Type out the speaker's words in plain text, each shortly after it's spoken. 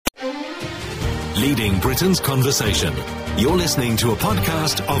leading Britain's conversation. You're listening to a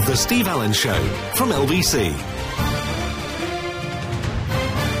podcast of The Steve Allen Show from LBC.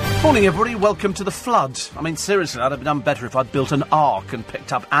 Morning, everybody. Welcome to the flood. I mean, seriously, I'd have done better if I'd built an ark and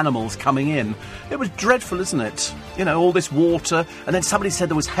picked up animals coming in. It was dreadful, isn't it? You know, all this water, and then somebody said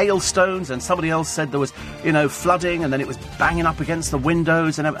there was hailstones, and somebody else said there was, flooding, and then it was banging up against the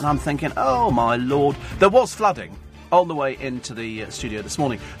windows, and I'm thinking, oh, my Lord. There was flooding on the way into the studio this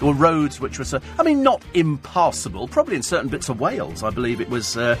morning. There were roads which were, not impassable. Probably in certain bits of Wales, I believe it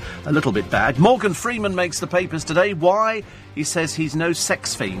was a little bit bad. Morgan Freeman makes the papers today. Why? He says he's no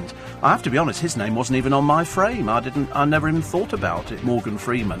sex fiend. I have to be honest, his name wasn't even on my frame. I never even thought about it, Morgan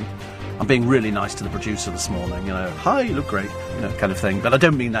Freeman. I'm being really nice to the producer this morning, hi, you look great, kind of thing. But I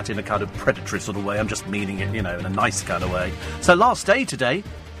don't mean that in a kind of predatory sort of way. I'm just meaning it, in a nice kind of way. So last day today.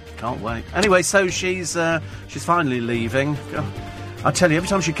 Can't wait. Anyway, so she's finally leaving. I tell you, every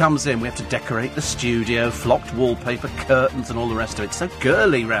time she comes in, we have to decorate the studio, flocked wallpaper, curtains and all the rest of it. It's so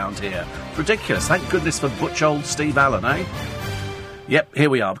girly round here. It's ridiculous. Thank goodness for butch old Steve Allen, eh? Yep, here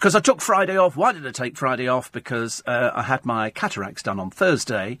we are. Because I took Friday off. Why did I take Friday off? Because I had my cataracts done on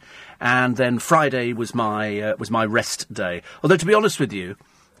Thursday, and then Friday was my rest day. Although, to be honest with you,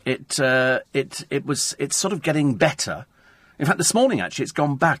 it's sort of getting better. In fact, this morning, actually, it's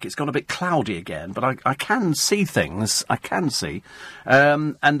gone back. It's gone a bit cloudy again, but I can see things. I can see.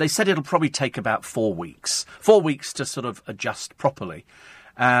 And they said it'll probably take about 4 weeks. 4 weeks to sort of adjust properly.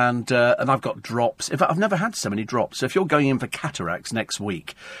 And I've got drops. In fact, I've never had so many drops. So if you're going in for cataracts next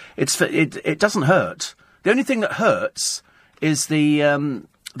week, it doesn't hurt. The only thing that hurts is the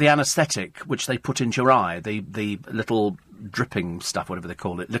anaesthetic, which they put into your eye, the little dripping stuff, whatever they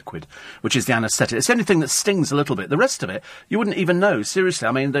call it, liquid, which is the anaesthetic. It's the only thing that stings a little bit. The rest of it, you wouldn't even know. Seriously,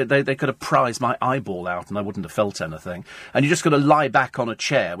 I mean, they could have prized my eyeball out and I wouldn't have felt anything. And you just got to lie back on a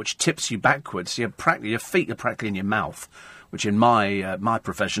chair, which tips you backwards. So your feet are practically in your mouth, which in my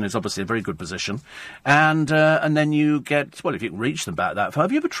profession is obviously a very good position. And then you get, well, if you can reach them back that far.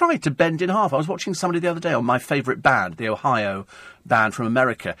 Have you ever tried to bend in half? I was watching somebody the other day on my favourite band, the Ohio band from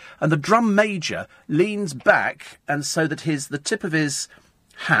America, and the drum major leans back, and so that the tip of his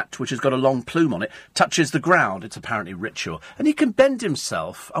hat, which has got a long plume on it, touches the ground. It's apparently ritual. And he can bend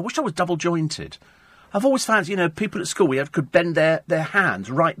himself. I wish I was double-jointed. I've always found, people at school, could bend their hands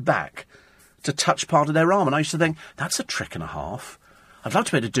right back to touch part of their arm. And I used to think, that's a trick and a half. I'd love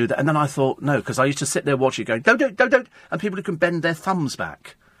to be able to do that. And then I thought, no, because I used to sit there watching going, don't. And people who can bend their thumbs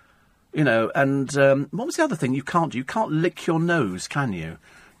back. And what was the other thing you can't do? You can't lick your nose, can you?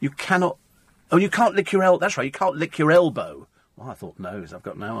 You cannot... Oh, you can't lick your elbow. That's right, you can't lick your elbow. Well, I thought nose. I've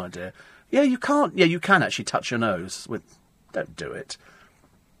got no idea. Yeah, you can't. Yeah, you can actually touch your nose. Don't do it.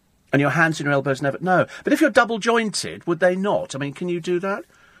 And your hands and your elbows never... No. But if you're double-jointed, would they not? I mean, can you do that?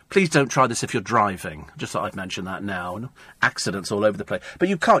 Please don't try this if you're driving. Just thought I'd mention that now. Accidents all over the place. But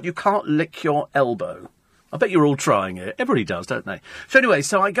you can't lick your elbow. I bet you're all trying it. Everybody does, don't they? So anyway,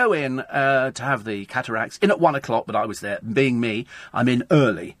 I go in to have the cataracts in at 1 o'clock, but I was there. Being me, I'm in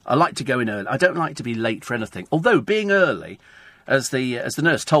early. I like to go in early. I don't like to be late for anything. Although being early, as the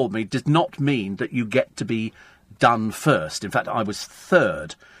nurse told me, does not mean that you get to be done first. In fact, I was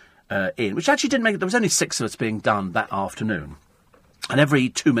third in, which actually didn't make it. There was only 6 of us being done that afternoon. And every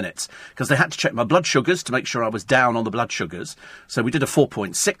 2 minutes, because they had to check my blood sugars to make sure I was down on the blood sugars. So we did a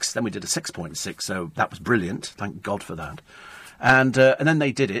 4.6, then we did a 6.6, so that was brilliant. Thank God for that. And then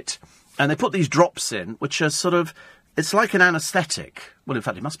they did it, and they put these drops in, which are sort of, it's like an anaesthetic. Well, in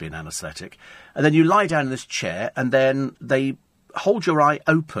fact, it must be an anaesthetic. And then you lie down in this chair, and then they hold your eye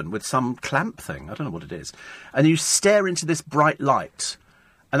open with some clamp thing. I don't know what it is. And you stare into this bright light.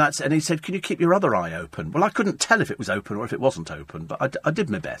 And he said, can you keep your other eye open? Well, I couldn't tell if it was open or if it wasn't open, but I did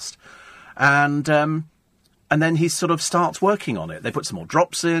my best. And then he sort of starts working on it. They put some more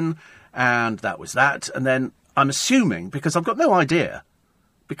drops in, and that was that. And then I'm assuming, because I've got no idea,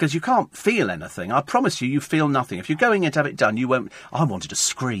 because you can't feel anything. I promise you feel nothing. If you're going in to have it done, you won't... I wanted to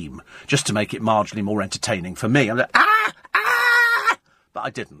scream, just to make it marginally more entertaining for me. I'm like, ah! But I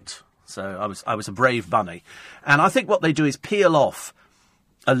didn't. So I was a brave bunny. And I think what they do is peel off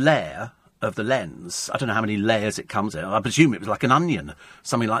a layer of the lens. I don't know how many layers it comes in. I presume it was like an onion,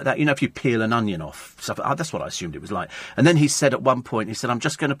 something like that. If you peel an onion off, stuff, that's what I assumed it was like. And then he said at one point, I'm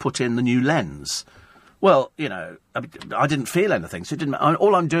just going to put in the new lens. Well, I didn't feel anything, so it didn't.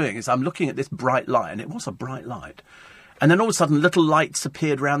 All I'm doing is I'm looking at this bright light, and it was a bright light. And then all of a sudden, little lights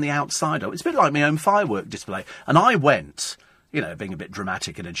appeared around the outside of it. It's a bit like my own firework display. And I went, being a bit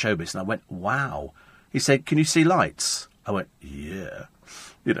dramatic and in show business, and I went, wow. He said, can you see lights? I went, yeah.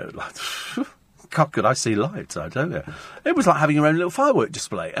 God, could I see lights, I tell you. It was like having your own little firework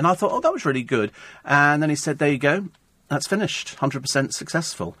display. And I thought, oh, that was really good. And then he said, there you go, that's finished, 100%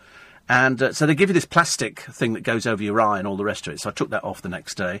 successful. And so they give you this plastic thing that goes over your eye and all the rest of it. So I took that off the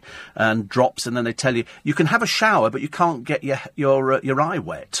next day and drops, and then they tell you, you can have a shower, but you can't get your eye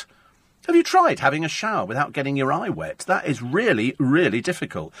wet. Have you tried having a shower without getting your eye wet? That is really, really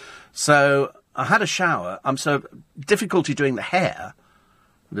difficult. So I had a shower. So difficulty doing the hair,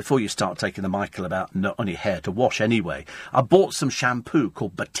 before you start taking the Michael about not only hair to wash anyway. I bought some shampoo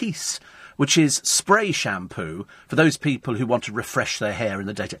called Batiste, which is spray shampoo for those people who want to refresh their hair in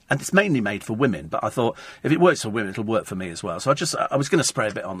the daytime. And it's mainly made for women, but I thought if it works for women, it'll work for me as well. So I was going to spray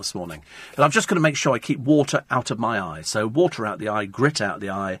a bit on this morning. But I'm just going to make sure I keep water out of my eye. So water out the eye, grit out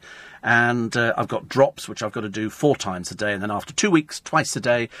the eye, and I've got drops, which I've got to do 4 times a day, and then after 2 weeks, twice a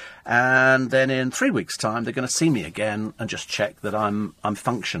day, and then in 3 weeks' time, they're going to see me again and just check that I'm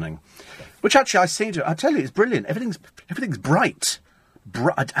functioning. Which actually I tell you, it's brilliant. Everything's bright.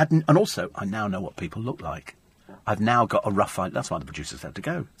 And also, I now know what people look like. I've now got a rough idea. That's why the producers had to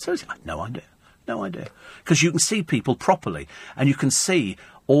go. So I had no idea. Because you can see people properly, and you can see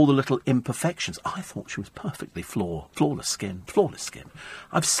all the little imperfections. I thought she was perfectly flawless skin.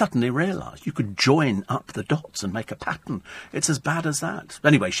 I've suddenly realised you could join up the dots and make a pattern. It's as bad as that.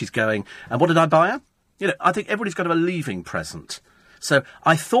 Anyway, she's going, and what did I buy her? I think everybody's got to have a leaving present. So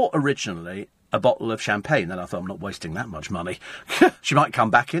I thought originally a bottle of champagne. Then I thought, I'm not wasting that much money. She might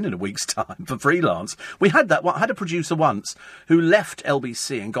come back in a week's time for freelance. We had that. I had a producer once who left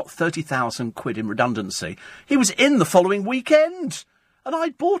LBC and got 30,000 quid in redundancy. He was in the following weekend, and I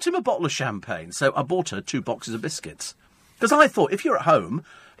bought him a bottle of champagne. So I bought her 2 boxes of biscuits. Because I thought, if you're at home,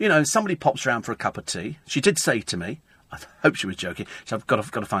 somebody pops around for a cup of tea. She did say to me, I hope she was joking, so I've got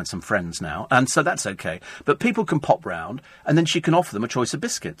to find some friends now. And so that's okay. But people can pop round, and then she can offer them a choice of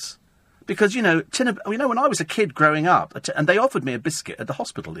biscuits. Because, when I was a kid growing up, and they offered me a biscuit at the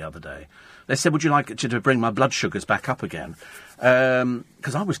hospital the other day. They said, would you like to bring my blood sugars back up again?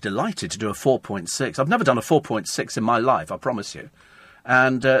 Because I was delighted to do a 4.6. I've never done a 4.6 in my life, I promise you.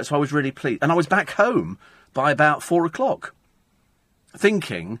 And so I was really pleased. And I was back home by about 4 o'clock,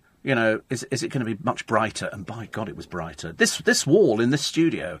 thinking, is it going to be much brighter? And by God, it was brighter. This wall in this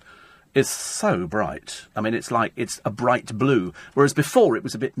studio is so bright. I mean, it's a bright blue, whereas before it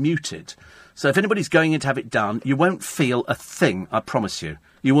was a bit muted. So if anybody's going in to have it done, you won't feel a thing, I promise you.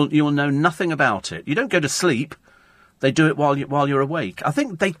 You will know nothing about it. You don't go to sleep. They do it while you're awake. I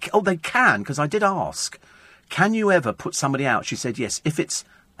think they can, because I did ask, can you ever put somebody out? She said, yes, if it's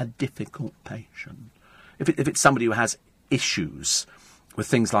a difficult patient. If it's somebody who has issues with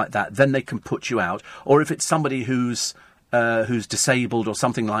things like that, then they can put you out. Or if it's somebody who's disabled or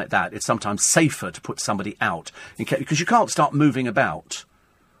something like that, it's sometimes safer to put somebody out because you can't start moving about.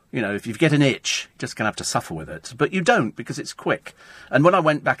 If you get an itch, you're just going to have to suffer with it. But you don't, because it's quick. And when I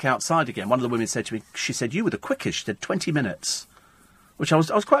went back outside again, one of the women said to me, she said, you were the quickest. She said 20 minutes, which I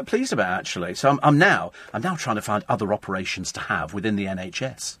was quite pleased about, actually. So I'm now trying to find other operations to have within the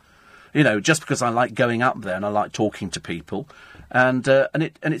NHS. Just because I like going up there and I like talking to people. And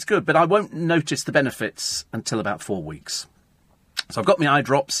it's good, but I won't notice the benefits until about 4 weeks. So I've got my eye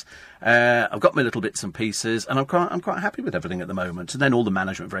drops, I've got my little bits and pieces, and I'm quite happy with everything at the moment. And then all the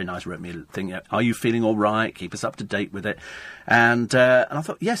management very nice wrote me a thing. Are you feeling all right? Keep us up to date with it. And I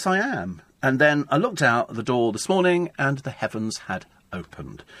thought, yes, I am. And then I looked out the door this morning, and the heavens had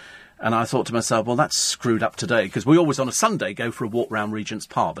opened. And I thought to myself, well, that's screwed up today, because we always on a Sunday go for a walk round Regent's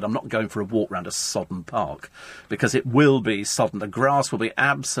Park, but I'm not going for a walk round a sodden park, because it will be sodden. The grass will be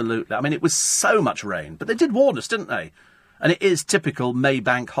absolutely... I mean, it was so much rain, but they did warn us, didn't they? And it is typical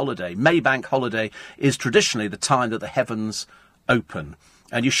Maybank holiday. Maybank holiday is traditionally the time that the heavens open.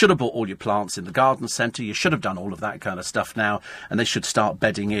 And you should have bought all your plants in the garden centre. You should have done all of that kind of stuff now, and they should start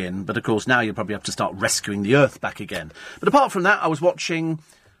bedding in. But, of course, now you probably have to start rescuing the earth back again. But apart from that, I was watching...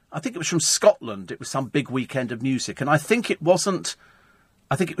 I think it was from Scotland. It was some big weekend of music. And I think it was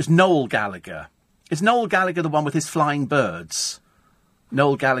Noel Gallagher. Is Noel Gallagher the one with his flying birds?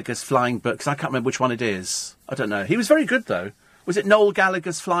 Noel Gallagher's flying birds. Because I can't remember which one it is. I don't know. He was very good, though. Was it Noel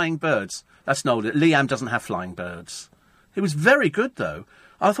Gallagher's flying birds? That's Noel. Liam doesn't have flying birds. He was very good, though.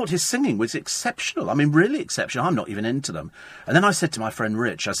 I thought his singing was exceptional. I mean, really exceptional. I'm not even into them. And then I said to my friend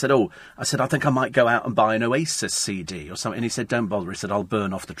Rich, I said, I think I might go out and buy an Oasis CD or something. And he said, don't bother. He said, I'll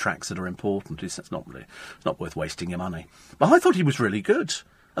burn off the tracks that are important. He said, it's not worth wasting your money. But I thought he was really good.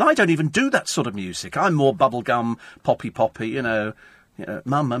 And I don't even do that sort of music. I'm more bubblegum, poppy,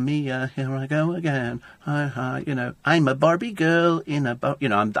 Mamma Mia, here I go again. I'm a Barbie girl in a...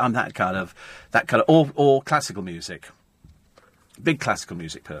 I'm that kind of or classical music. Big classical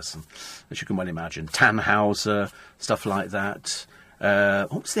music person, as you can well imagine. Tannhauser, stuff like that.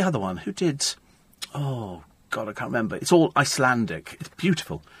 What was the other one? Who did... Oh, God, I can't remember. It's all Icelandic. It's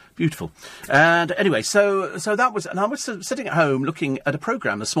beautiful. Beautiful. And anyway, so that was... And I was sitting at home looking at a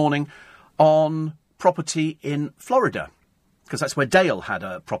programme this morning on property in Florida, because that's where Dale had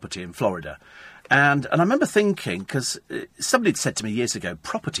a property in Florida. And I remember thinking, because somebody had said to me years ago,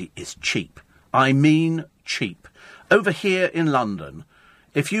 property is cheap. I mean cheap. Over here in London,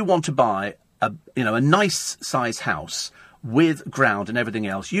 if you want to buy a nice size house with ground and everything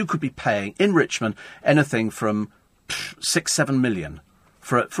else, you could be paying in Richmond anything from 6-7 million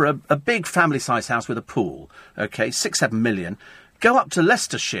for a big family size house with a pool. Okay, 6-7 million. Go up to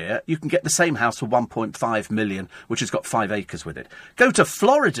Leicestershire, you can get the same house for 1.5 million, which has got 5 acres with it. Go to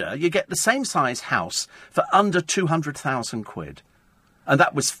Florida, you get the same size house for under 200,000 quid. And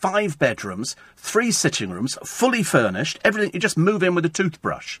that was 5 bedrooms, 3 sitting rooms, fully furnished, everything. You just move in with a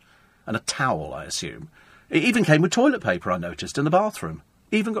toothbrush and a towel, I assume. It even came with toilet paper, I noticed, in the bathroom.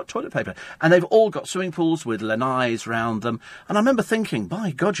 Even got toilet paper. And they've all got swimming pools with lanais round them. And I remember thinking,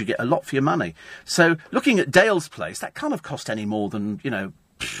 by God, you get a lot for your money. So looking at Dale's place, that can't have cost any more than,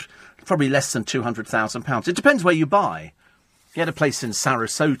 probably less than £200,000. It depends where you buy. He had a place in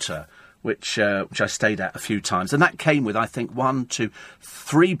Sarasota, which I stayed at a few times. And that came with, I think, 1, 2,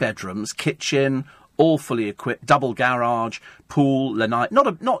 3 bedrooms, kitchen, all fully equipped, double garage, pool, lanai.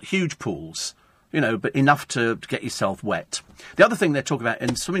 Not huge pools. But enough to get yourself wet. The other thing they're talking about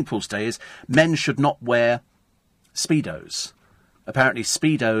in swimming pools today is men should not wear Speedos. Apparently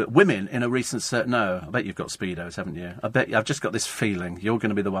women in a recent... No, I bet you've got Speedos, haven't you? I've just got this feeling you're going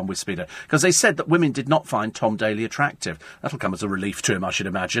to be the one with Speedo. Because they said that women did not find Tom Daley attractive. That'll come as a relief to him, I should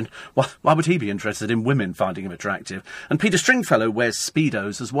imagine. Why would he be interested in women finding him attractive? And Peter Stringfellow wears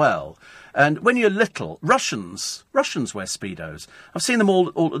Speedos as well. And when you're little, Russians wear Speedos. I've seen them all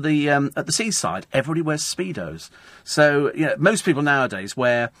at the seaside. Everybody wears Speedos. So, most people nowadays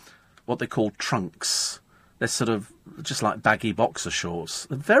wear what they call trunks. They're sort of just like baggy boxer shorts.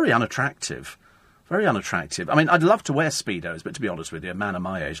 They're very unattractive. Very unattractive. I mean, I'd love to wear Speedos, but to be honest with you, a man of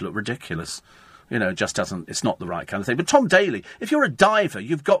my age look ridiculous. It just doesn't... It's not the right kind of thing. But Tom Daley, if you're a diver,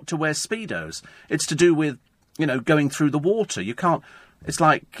 you've got to wear Speedos. It's to do with, going through the water. You can't... It's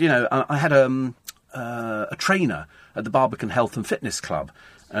like, I had a trainer at the Barbican Health and Fitness Club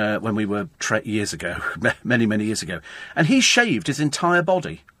when we were years ago, many, many years ago. And he shaved his entire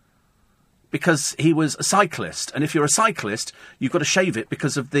body because he was a cyclist. And if you're a cyclist, you've got to shave it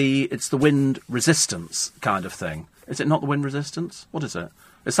because of it's the wind resistance kind of thing. Is it not the wind resistance? What is it?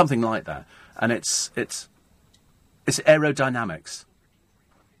 It's something like that. And it's aerodynamics.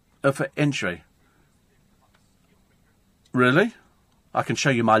 For injury. Really? I can show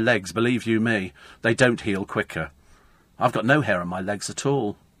you my legs, believe you me. They don't heal quicker. I've got no hair on my legs at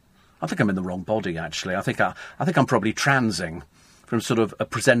all. I think I'm in the wrong body, actually. I think I'm probably transing from sort of a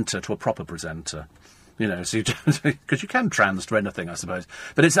presenter to a proper presenter. So because you can trans to anything, I suppose.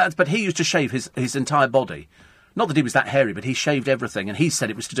 But he used to shave his entire body. Not that he was that hairy, but he shaved everything, and he said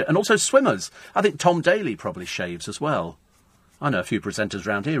it was to do... And also swimmers. I think Tom Daley probably shaves as well. I know a few presenters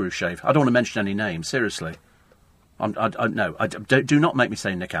around here who shave. I don't want to mention any names, seriously. Do not make me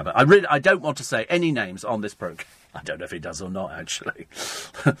say Nick Abbott. I don't want to say any names on this programme. I don't know if he does or not, actually.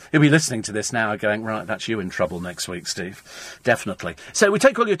 He'll be listening to this now going, right, that's you in trouble next week, Steve. Definitely. So we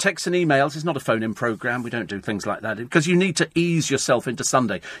take all your texts and emails. It's not a phone-in programme. We don't do things like that because you need to ease yourself into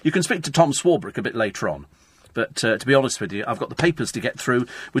Sunday. You can speak to Tom Swarbrick a bit later on. But to be honest with you, I've got the papers to get through.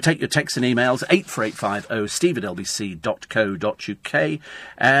 We take your texts and emails, 84850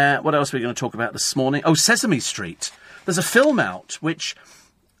 steve@lbc.co.uk. What else are we going to talk about this morning? Oh, Sesame Street. There's a film out which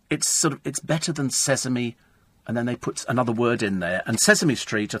it's better than Sesame, and then they put another word in there. And Sesame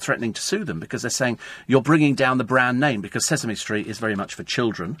Street are threatening to sue them because they're saying you're bringing down the brand name because Sesame Street is very much for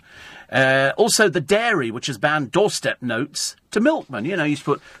children. Also, the dairy, which has banned doorstep notes to milkmen. You used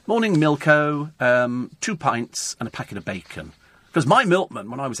to put morning Milko, 2 pints and a packet of bacon. Because my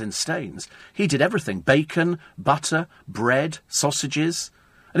milkman, when I was in Staines, he did everything. Bacon, butter, bread, sausages.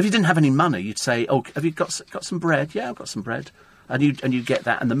 And if you didn't have any money, you'd say, oh, have you got some bread? Yeah, I've got some bread. And you'd get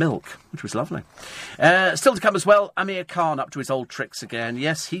that and the milk, which was lovely. Still to come as well, Amir Khan up to his old tricks again.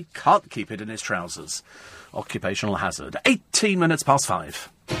 Yes, he can't keep it in his trousers. Occupational hazard. 18 minutes past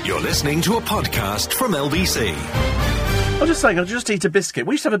 5. You're listening to a podcast from LBC. I'm just saying, I'll just eat a biscuit.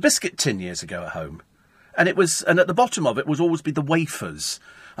 We used to have a biscuit tin years ago at home. And at the bottom of it would always be the wafers.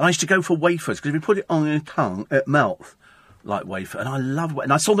 And I used to go for wafers, because if you put it on your tongue, it melts like wafer. And I love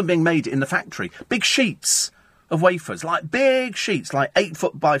and I saw them being made in the factory. Big sheets of wafers, like big sheets, like 8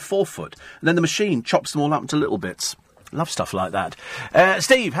 foot by 4 foot. And then the machine chops them all up into little bits. Love stuff like that.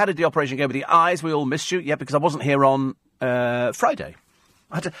 Steve, how did the operation go with the eyes? We all missed you. Yeah, because I wasn't here on Friday.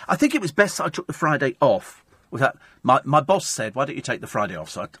 I think it was best that I took the Friday off. With that, my boss said, why don't you take the Friday off?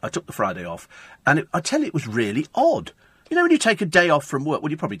 So I took the Friday off. And I tell you, it was really odd. You know when you take a day off from work?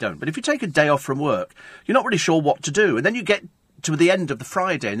 Well, you probably don't. But if you take a day off from work, you're not really sure what to do. And then you get to the end of the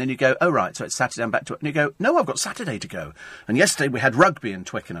Friday and then you go, oh, right, so it's Saturday, I'm back to it. And you go, no, I've got Saturday to go. And yesterday we had rugby in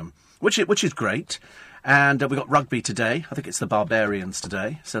Twickenham, which is great. And we got rugby today. I think it's the Barbarians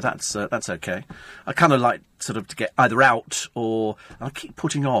today, so that's okay. I kind of like sort of to get either out or I keep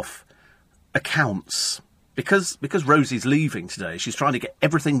putting off accounts because Rosie's leaving today. She's trying to get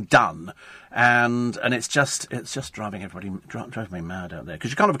everything done, and it's just driving me mad out there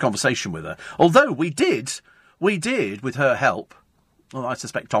because you can't have a conversation with her. Although we did with her help. Well, I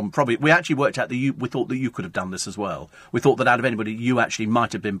suspect Tom probably. We actually worked out we thought that you could have done this as well. We thought that out of anybody, you actually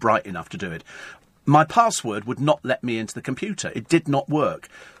might have been bright enough to do it. My password would not let me into the computer. It did not work.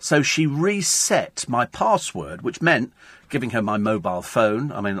 So she reset my password, which meant giving her my mobile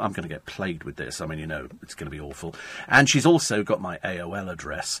phone. I mean, I'm going to get plagued with this. I mean, you know, it's going to be awful. And she's also got my AOL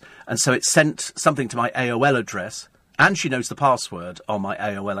address. And so it sent something to my AOL address. And she knows the password on my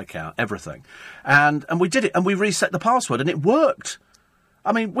AOL account, everything. And we did it, and we reset the password, and it worked.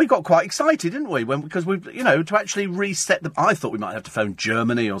 I mean, we got quite excited, didn't we? Because to actually reset I thought we might have to phone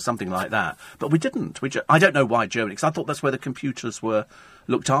Germany or something like that, but we didn't. I don't know why Germany, because I thought that's where the computers were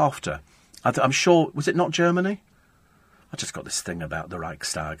looked after. I'm sure, was it not Germany? I just got this thing about the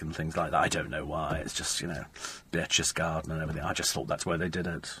Reichstag and things like that. I don't know why. It's just, Berchtesgaden and everything. I just thought that's where they did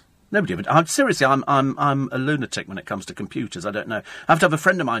it. Nobody would. Seriously, I'm a lunatic when it comes to computers. I don't know. I have to have a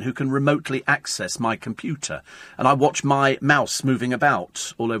friend of mine who can remotely access my computer, and I watch my mouse moving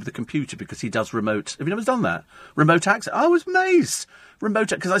about all over the computer because he does remote. Have you never done that? Remote access. I was amazed. Remote,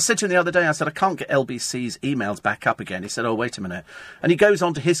 because I said to him the other day, I said, I can't get LBC's emails back up again. He said, oh, wait a minute. And he goes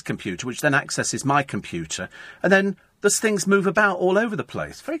onto his computer, which then accesses my computer, and then those things move about all over the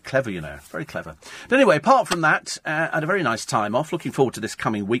place. Very clever, very clever. But anyway, apart from that, I had a very nice time off. Looking forward to this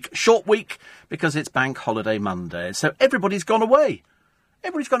coming week. Short week, because it's Bank Holiday Monday. So everybody's gone away.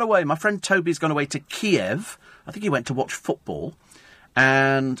 Everybody's gone away. My friend Toby's gone away to Kiev. I think he went to watch football.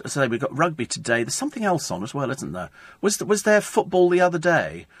 And as I say, we've got rugby today. There's something else on as well, isn't there? Was there football the other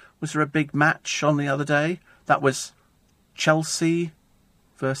day? Was there a big match on the other day? That was Chelsea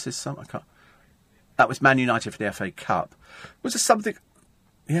versus that was Man United for the FA Cup. Was there something?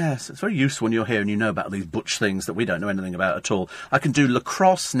 Yes, it's very useful when you're here and you know about these butch things that we don't know anything about at all. I can do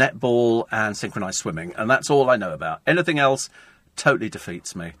lacrosse, netball and synchronised swimming, and that's all I know about. Anything else totally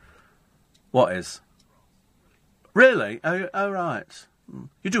defeats me. What is? Really? Oh, right.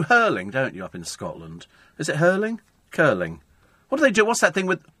 You do hurling, don't you, up in Scotland? Is it hurling? Curling. What do they do? What's that thing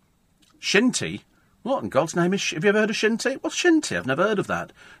with shinty? What in God's name is... Have you ever heard of shinty? What's shinty? I've never heard of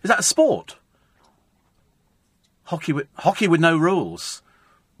that. Is that a sport? Hockey with no rules.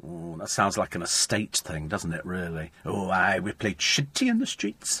 Oh, that sounds like an estate thing, doesn't it, really? Oh, we played shinty in the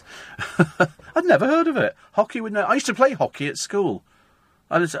streets. I'd never heard of it. Hockey with no... I used to play hockey at school.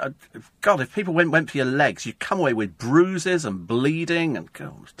 God, if people went for your legs, you'd come away with bruises and bleeding, and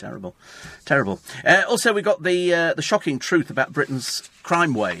God, it was terrible. Terrible. Also, we got the shocking truth about Britain's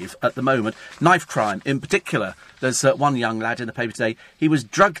crime wave at the moment. Knife crime, in particular. There's one young lad in the paper today. He was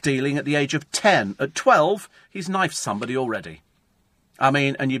drug dealing at the age of 10. At 12, he's knifed somebody already. I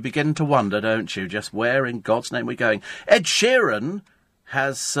mean, and you begin to wonder, don't you, just where in God's name we're going. Ed Sheeran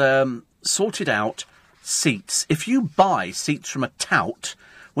has sorted out seats. If you buy seats from a tout,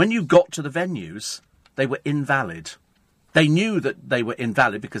 when you got to the venues, they were invalid. They knew that they were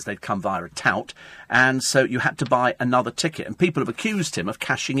invalid because they'd come via a tout, and so you had to buy another ticket, and people have accused him of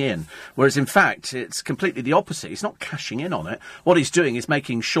cashing in, whereas in fact it's completely the opposite. He's not cashing in on it. What he's doing is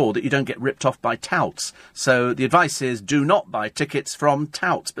making sure that you don't get ripped off by touts. So the advice is do not buy tickets from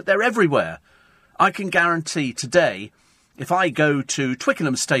touts, but they're everywhere. I can guarantee today, if I go to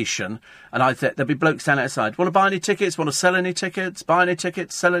Twickenham station and there'll be blokes standing outside, want to buy any tickets, want to sell any tickets, buy any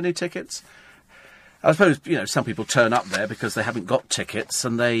tickets, sell any tickets? I suppose, some people turn up there because they haven't got tickets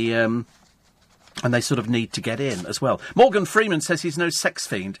and they sort of need to get in as well. Morgan Freeman says he's no sex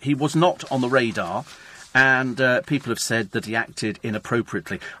fiend. He was not on the radar, and people have said that he acted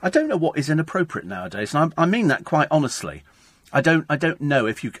inappropriately. I don't know what is inappropriate nowadays, and I mean that quite honestly. I don't know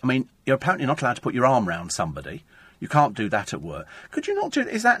if you... I mean, you're apparently not allowed to put your arm round somebody. You can't do that at work. Could you not do...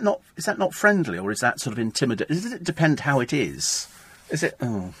 Is that not friendly, or is that sort of intimidating? Does it depend how it is? Is it...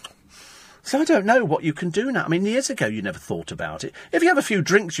 Oh... So I don't know what you can do now. I mean, years ago you never thought about it. If you have a few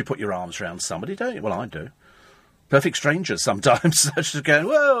drinks, you put your arms around somebody, don't you? Well, I do. Perfect strangers sometimes. Just going,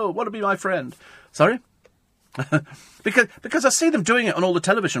 whoa, want to be my friend. Sorry? Because I see them doing it on all the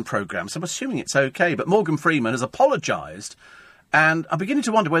television programmes, I'm assuming it's okay. But Morgan Freeman has apologised, and I'm beginning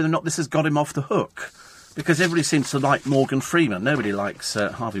to wonder whether or not this has got him off the hook. Because everybody seems to like Morgan Freeman. Nobody likes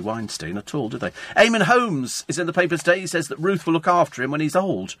Harvey Weinstein at all, do they? Eamon Holmes is in the paper today. He says that Ruth will look after him when he's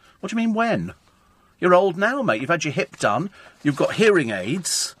old. What do you mean when? You're old now, mate. You've had your hip done. You've got hearing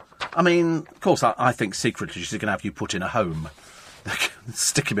aids. I mean, of course, I think secretly she's going to have you put in a home.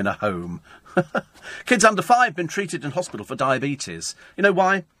 Stick him in a home. Kids under 5 been treated in hospital for diabetes. You know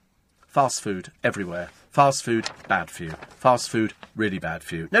why? Fast food everywhere. Fast food, bad for you. Fast food, really bad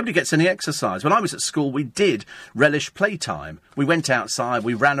for you. Nobody gets any exercise. When I was at school, we did relish playtime. We went outside,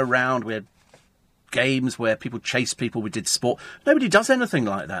 we ran around, we had games where people chased people, we did sport. Nobody does anything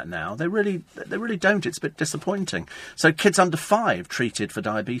like that now. They really don't. It's a bit disappointing. So kids under 5 treated for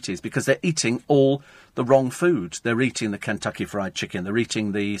diabetes because they're eating all the wrong food. They're eating the Kentucky Fried Chicken. They're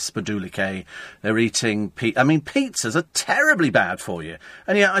eating the spadulique. They're eating pizzas are terribly bad for you.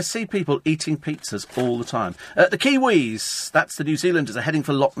 And yet I see people eating pizzas all the time. The Kiwis, that's the New Zealanders, are heading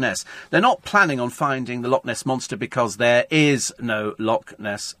for Loch Ness. They're not planning on finding the Loch Ness Monster because there is no Loch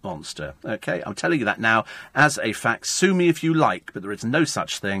Ness Monster. OK, I'm telling you that now as a fact. Sue me if you like, but there is no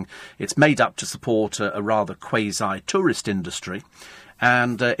such thing. It's made up to support a rather quasi-tourist industry.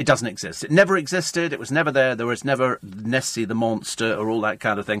 And it doesn't exist. It never existed. It was never there. There was never Nessie the monster or all that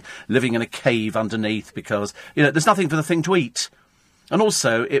kind of thing living in a cave underneath because, there's nothing for the thing to eat. And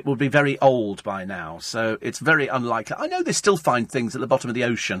also, it will be very old by now. So it's very unlikely. I know they still find things at the bottom of the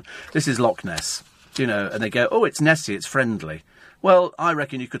ocean. This is Loch Ness, and they go, oh, it's Nessie, it's friendly. Well, I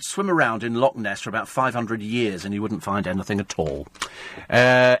reckon you could swim around in Loch Ness for about 500 years and you wouldn't find anything at all.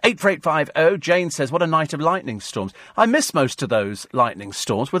 84850, Jane says, what a night of lightning storms. I miss most of those lightning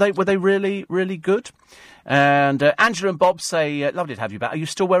storms. Were they really, really good? And Angela and Bob say, lovely to have you back. Are you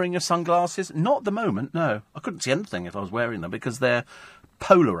still wearing your sunglasses? Not at the moment, no. I couldn't see anything if I was wearing them because they're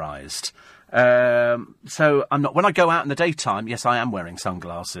polarised. So I'm not. When I go out in the daytime, yes, I am wearing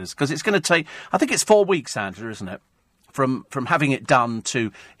sunglasses because it's going to take, I think it's 4 weeks, Angela, isn't it? From having it done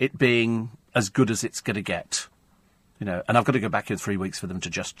to it being as good as it's going to get. And I've got to go back in 3 weeks for them to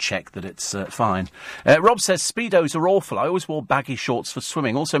just check that it's fine. Rob says, Speedos are awful. I always wore baggy shorts for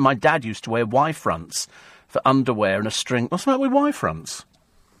swimming. Also, my dad used to wear Y-fronts for underwear and a string. What's the matter with Y-fronts?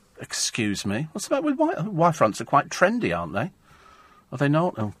 Excuse me. What's the matter with Y-fronts? Are quite trendy, aren't they? Are they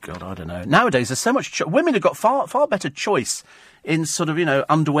not? Oh, God, I don't know. Nowadays, there's so much... women have got far better choice in sort of,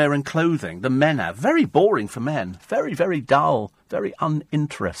 underwear and clothing than men have. Very boring for men. Very, very dull. Very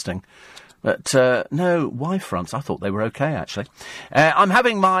uninteresting. But, no, Y-fronts, I thought they were OK, actually. I'm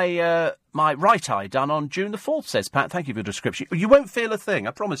having my right eye done on June the 4th, says Pat. Thank you for your description. You won't feel a thing,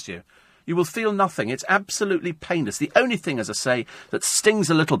 I promise you. You will feel nothing. It's absolutely painless. The only thing, as I say, that stings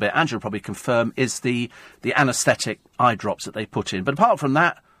a little bit, Angela will probably confirm, is the anaesthetic eye drops that they put in. But apart from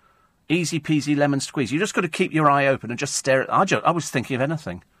that, easy peasy lemon squeeze. You just got to keep your eye open and just stare at... I was thinking of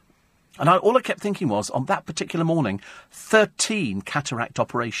anything. And all I kept thinking was, on that particular morning, 13 cataract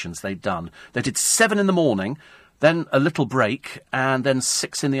operations they'd done. They did 7 in the morning, then a little break, and then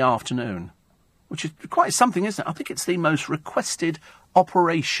 6 in the afternoon. Which is quite something, isn't it? I think it's the most requested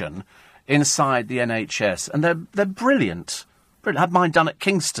operation inside the NHS. And they're brilliant. Brilliant. I had mine done at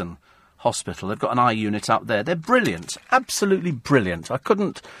Kingston Hospital. They've got an eye unit up there. They're brilliant. Absolutely brilliant. I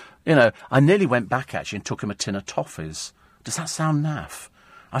couldn't... I nearly went back, actually, and took him a tin of toffees. Does that sound naff?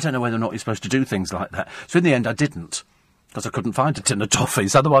 I don't know whether or not you're supposed to do things like that. So in the end, I didn't, because I couldn't find a tin of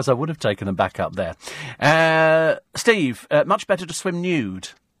toffees. Otherwise, I would have taken them back up there. Steve, much better to swim nude.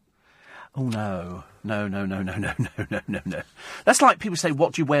 Oh, no. No. That's like people say,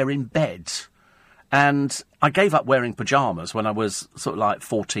 what do you wear in bed? And I gave up wearing pyjamas when I was sort of like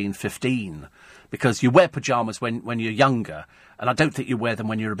 14, 15, because you wear pyjamas when you're younger, and I don't think you wear them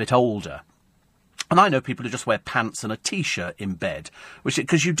when you're a bit older. And I know people who just wear pants and a T-shirt in bed,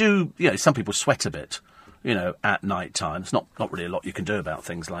 because you do, some people sweat a bit, at night time. It's not really a lot you can do about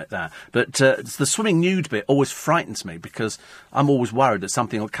things like that. But the swimming nude bit always frightens me because I'm always worried that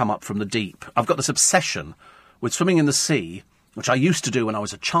something will come up from the deep. I've got this obsession with swimming in the sea, which I used to do when I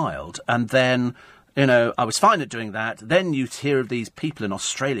was a child, and then... I was fine at doing that. Then you hear of these people in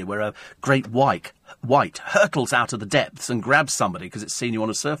Australia where a great white hurtles out of the depths and grabs somebody because it's seen you on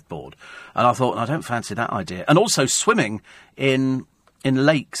a surfboard. And I thought, I don't fancy that idea. And also swimming in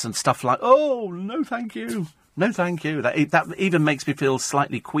lakes and stuff like, oh, no thank you. No thank you. That even makes me feel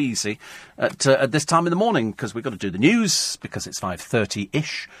slightly queasy at this time in the morning, because we've got to do the news, because it's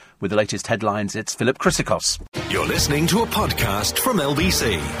 5:30-ish. With the latest headlines, it's Philip Chrysikos. You're listening to a podcast from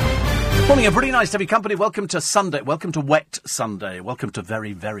LBC. Morning, everybody. Nice to have your company. Welcome to Sunday. Welcome to Wet Sunday. Welcome to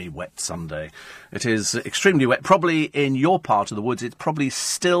very, very wet Sunday. It is extremely wet. Probably in your part of the woods, it's probably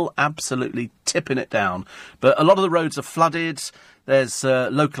still absolutely tipping it down. But a lot of the roads are flooded. There's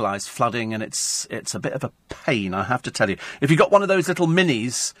localised flooding, and it's a bit of a pain, I have to tell you. If you've got one of those little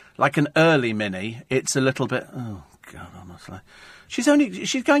minis, like an early mini, it's a little bit... Oh, God, honestly.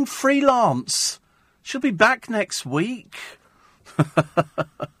 She's going freelance. She'll be back next week.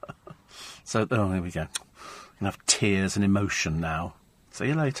 So, here we go. Enough tears and emotion now. See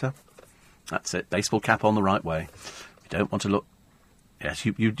you later. That's it. Baseball cap on the right way. You don't want to look... Yes,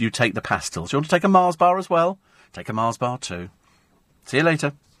 you take the pastels. You want to take a Mars bar as well? Take a Mars bar too. See you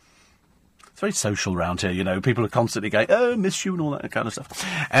later. It's very social round here, you know. People are constantly going, oh, miss you and all that kind of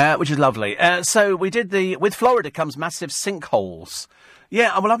stuff, which is lovely. So we did with Florida comes massive sinkholes.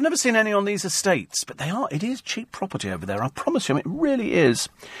 Yeah, well, I've never seen any on these estates, but it is cheap property over there, I promise you, it really is.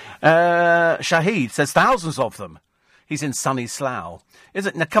 Shahid says thousands of them. He's in sunny Slough.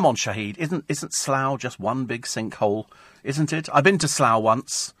 Now, come on, Shahid, isn't Slough just one big sinkhole, isn't it? I've been to Slough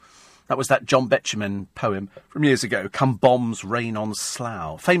once. That was that John Betjeman poem from years ago, Come Bombs Rain on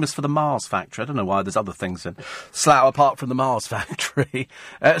Slough. Famous for the Mars factory. I don't know why there's other things in Slough apart from the Mars factory.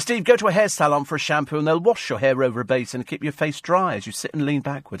 Steve, go to a hair salon for a shampoo and they'll wash your hair over a basin and keep your face dry as you sit and lean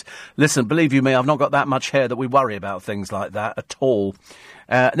backwards. Listen, believe you me, I've not got that much hair that we worry about things like that at all.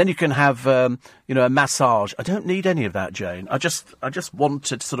 And then you can have, a massage. I don't need any of that, Jane. I just want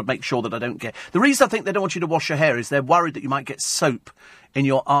to sort of make sure that I don't get... The reason I think they don't want you to wash your hair is they're worried that you might get soap in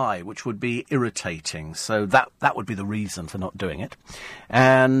your eye, which would be irritating. So that would be the reason for not doing it.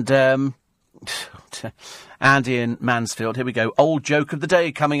 And Andy in Mansfield, here we go. Old joke of the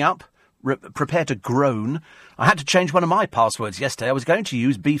day coming up. Prepare to groan. I had to change one of my passwords yesterday. I was going to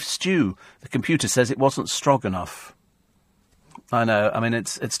use beef stew. The computer says it wasn't strong enough. I know. I mean,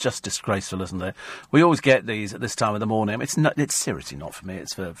 it's just disgraceful, isn't it? We always get these at this time of the morning. It's seriously not for me.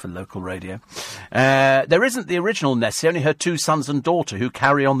 It's for local radio. There isn't the original Ness. He only her 2 sons and daughter who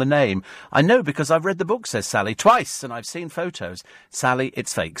carry on the name. I know because I've read the book, says Sally, twice, and I've seen photos. Sally,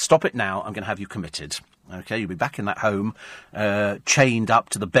 it's fake. Stop it now. I'm going to have you committed. OK, you'll be back in that home, chained up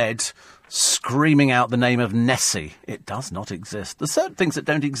to the bed, screaming out the name of Nessie. It does not exist. There's certain things that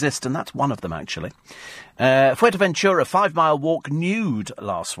don't exist, and that's one of them, actually. Fuerteventura, 5-mile walk nude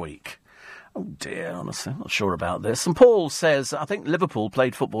last week. Oh, dear, honestly, I'm not sure about this. And Paul says, I think Liverpool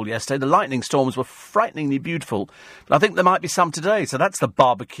played football yesterday. The lightning storms were frighteningly beautiful, but I think there might be some today, so that's the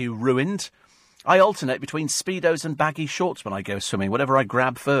barbecue ruined. I alternate between Speedos and baggy shorts when I go swimming, whatever I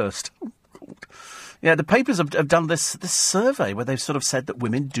grab first. Oh, God. Yeah, the papers have done this survey where they've sort of said that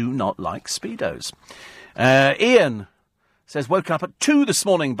women do not like Speedos. Ian says, woken up at 2 this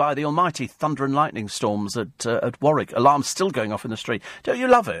morning by the almighty thunder and lightning storms at Warwick. Alarms still going off in the street. Don't you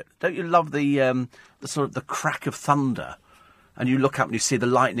love it? Don't you love the sort of the crack of thunder? And you look up and you see the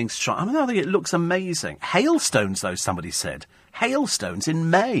lightning strike. I mean, I think it looks amazing. Hailstones, though, somebody said. Hailstones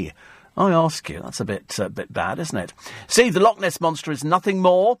in May. I ask you, that's a bit bad, isn't it? Steve, the Loch Ness Monster is nothing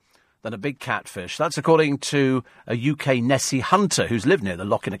more than a big catfish. That's according to a UK Nessie hunter who's lived near the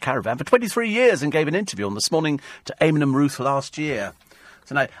loch in a caravan for 23 years and gave an interview on This Morning to Eamon and Ruth last year.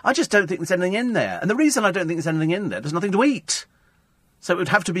 So no, I just don't think there's anything in there. And the reason I don't think there's anything in there, there's nothing to eat. So it would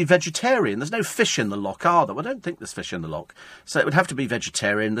have to be vegetarian. There's no fish in the loch, are there? Well, I don't think there's fish in the loch. So it would have to be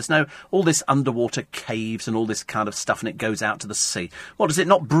vegetarian. There's no all this underwater caves and all this kind of stuff, and it goes out to the sea. What, does it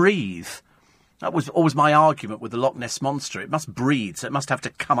not breathe? That was always my argument with the Loch Ness Monster. It must breathe, so it must have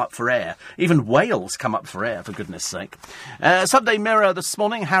to come up for air. Even whales come up for air, for goodness sake. Sunday Mirror this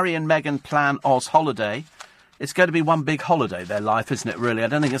morning, Harry and Meghan plan Oz holiday. It's going to be one big holiday, their life, isn't it, really? I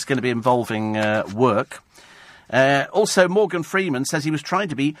don't think it's going to be involving work. Also, Morgan Freeman says he was trying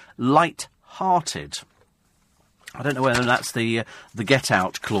to be light-hearted. I don't know whether that's the Get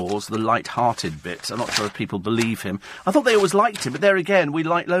Out clause, the light-hearted bit. I'm not sure if people believe him. I thought they always liked him, but there again, we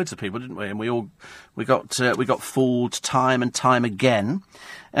liked loads of people, didn't we? And we got fooled time and time again.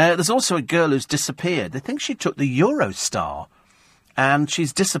 There's also a girl who's disappeared. They think she took the Eurostar, and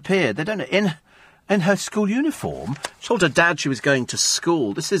she's disappeared. They don't know in her school uniform. She told her dad she was going to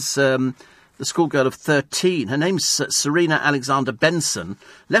school. This is the schoolgirl of 13. Her name's Serena Alexander Benson.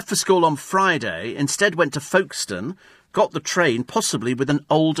 Left for school on Friday, instead went to Folkestone, got the train, possibly with an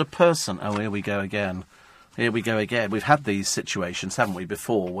older person. Oh, here we go again. Here we go again. We've had these situations, haven't we,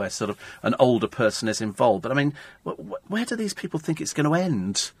 before, where sort of an older person is involved. But, I mean, where do these people think it's going to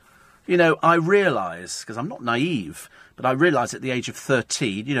end? You know, I realise, because I'm not naive, but I realise at the age of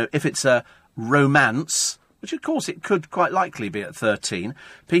 13, you know, if it's a romance, which of course it could quite likely be at 13,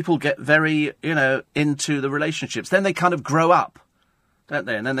 people get very, you know, into the relationships. Then they kind of grow up. don't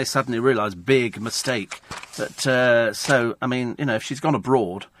they? And then they suddenly realise, big mistake. So, I mean, if she's gone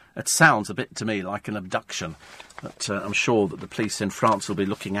abroad, it sounds a bit to me like an abduction. But I'm sure that the police in France will be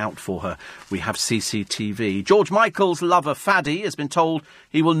looking out for her. We have CCTV. George Michael's lover, Faddy, has been told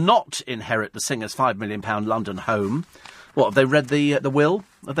he will not inherit the singer's £5 million London home. What, have they read the will?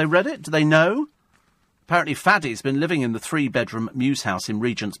 Have they read it? Do they know? Apparently Faddy's been living in the 3-bedroom Mews house in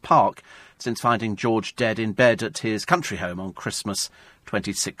Regent's Park since finding George dead in bed at his country home on Christmas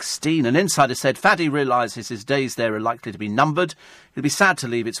 2016. An insider said Faddy realises his days there are likely to be numbered. He'll be sad to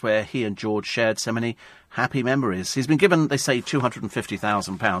leave. It's where he and George shared so many happy memories. He's been given, they say,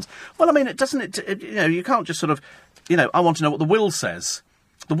 £250,000. Well, I mean, you can't just sort of, I want to know what the will says.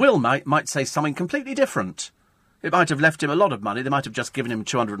 The will might say something completely different. It might have left him a lot of money. They might have just given him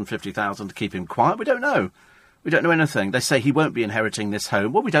 $250,000 to keep him quiet. We don't know. We don't know anything. They say he won't be inheriting this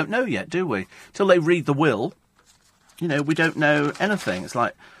home. Well, we don't know yet, do we? Till they read the will, we don't know anything. It's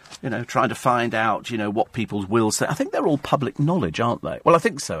like, trying to find out, what people's wills say. I think they're all public knowledge, aren't they? Well, I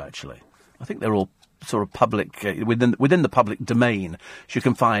think so, actually. I think they're all sort of public, within the public domain. You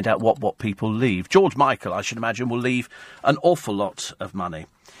can find out what people leave. George Michael, I should imagine, will leave an awful lot of money.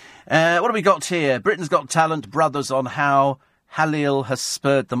 What have we got here? Britain's Got Talent brothers on how Halil has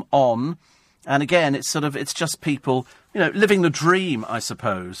spurred them on. And again, it's just people, living the dream, I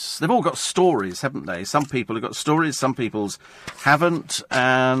suppose. They've all got stories, haven't they? Some people have got stories, some people's haven't.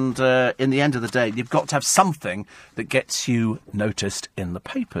 And in the end of the day, you've got to have something that gets you noticed in the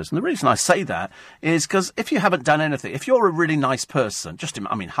papers. And the reason I say that is because if you haven't done anything, if you're a really nice person,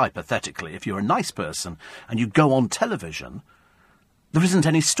 hypothetically, if you're a nice person and you go on television, there isn't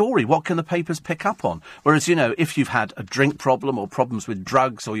any story. What can the papers pick up on? Whereas, if you've had a drink problem or problems with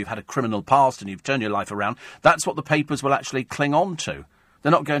drugs or you've had a criminal past and you've turned your life around, that's what the papers will actually cling on to.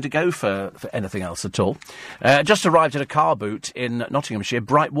 They're not going to go for anything else at all. Just arrived at a car boot in Nottinghamshire.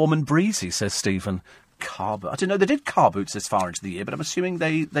 Bright, warm and breezy, says Stephen. Car boot. I didn't know they did car boots this far into the year, but I'm assuming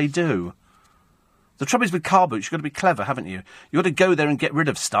they do. The trouble is with car boots, you've got to be clever, haven't you? You've got to go there and get rid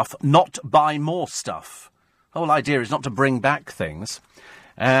of stuff, not buy more stuff. The whole idea is not to bring back things.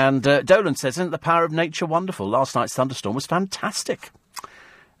 And Dolan says, isn't the power of nature wonderful? Last night's thunderstorm was fantastic.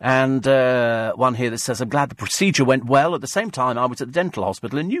 And one here that says, I'm glad the procedure went well. At the same time, I was at the dental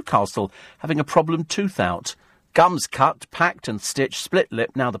hospital in Newcastle having a problem tooth out. Gums cut, packed and stitched, split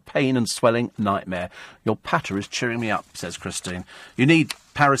lip, now the pain and swelling, nightmare. Your patter is cheering me up, says Christine. You need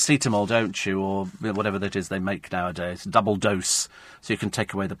paracetamol, don't you, or whatever that is they make nowadays, double dose, so you can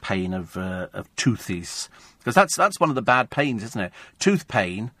take away the pain of toothies. Because that's one of the bad pains, isn't it? Tooth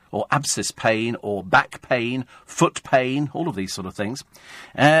pain, or abscess pain, or back pain, foot pain, all of these sort of things.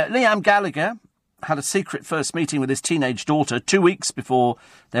 Liam Gallagher had a secret first meeting with his teenage daughter 2 weeks before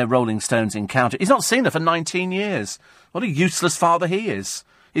their Rolling Stones encounter. He's not seen her for 19 years. What a useless father he is.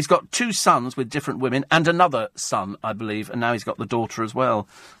 He's got 2 sons with different women and another son, I believe, and now he's got the daughter as well.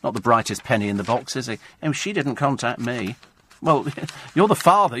 Not the brightest penny in the box, is he? Oh, she didn't contact me. Well, you're the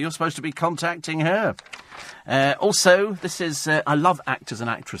father. You're supposed to be contacting her. Also, this is... I love actors and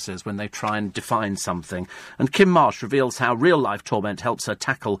actresses when they try and define something. And Kim Marsh reveals how real-life torment helps her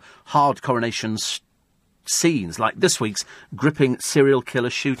tackle hard coronation scenes, like this week's gripping serial killer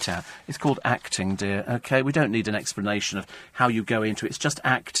shootout. It's called acting, dear, OK? We don't need an explanation of how you go into it. It's just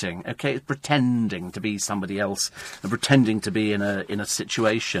acting, OK? It's pretending to be somebody else and pretending to be in a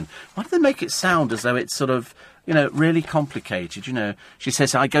situation. Why do they make it sound as though it's sort of... really complicated, She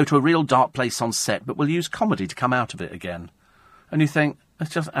says, I go to a real dark place on set, but we'll use comedy to come out of it again. And you think,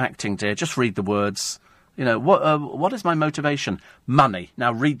 it's just acting, dear. Just read the words. What is my motivation? Money.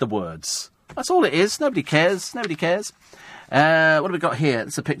 Now read the words. That's all it is. Nobody cares. Nobody cares. What have we got here?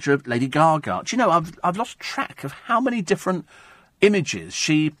 It's a picture of Lady Gaga. Do you know, I've lost track of how many different images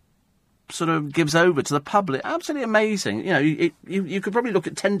she sort of gives over to the public. Absolutely amazing. You could probably look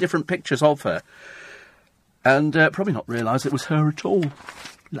at 10 different pictures of her and probably not realise it was her at all.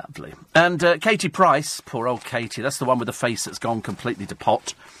 Lovely. And Katie Price, poor old Katie, that's the one with the face that's gone completely to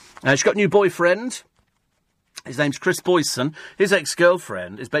pot. She's got a new boyfriend. His name's Chris Boyson. His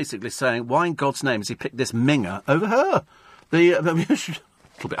ex-girlfriend is basically saying, why in God's name has he picked this minger over her? A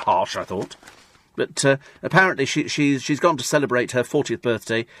little bit harsh, I thought. But apparently she's gone to celebrate her 40th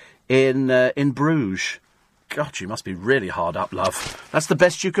birthday in Bruges. God, you must be really hard up, love. That's the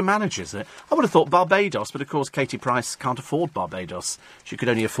best you can manage, is it? I would have thought Barbados, but of course Katie Price can't afford Barbados. She could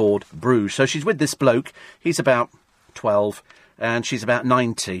only afford Bruges. So she's with this bloke. He's about 12, and she's about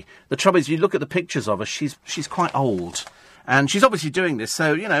 90. The trouble is, you look at the pictures of her, she's quite old. And she's obviously doing this,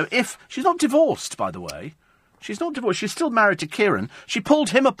 so, if... She's not divorced, by the way. She's not divorced. She's still married to Kieran. She pulled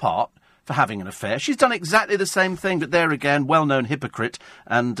him apart for having an affair. She's done exactly the same thing, but there again, well-known hypocrite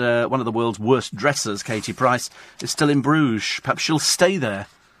and one of the world's worst dressers, Katie Price, is still in Bruges. Perhaps she'll stay there.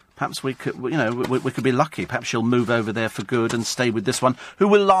 Perhaps we could, we could be lucky. Perhaps she'll move over there for good and stay with this one, who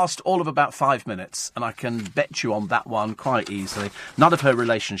will last all of about 5 minutes. And I can bet you on that one quite easily. None of her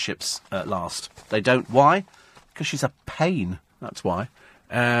relationships last. They don't. Why? Because she's a pain. That's why.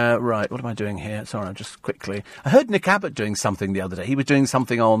 Right, what am I doing here? Sorry, just quickly. I heard Nick Abbott doing something the other day. He was doing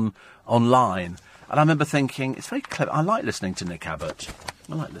something online. And I remember thinking, it's very clever. I like listening to Nick Abbott.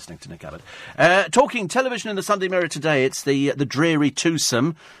 Talking television in the Sunday Mirror today, it's the dreary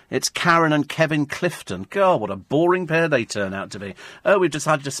twosome. It's Karen and Kevin Clifton. God, what a boring pair they turn out to be. Oh, we've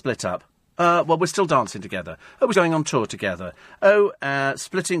decided to split up. Well, we're still dancing together. Oh, we're going on tour together. Oh,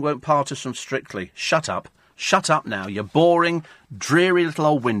 splitting won't part us from Strictly. Shut up. Shut up now, you boring, dreary little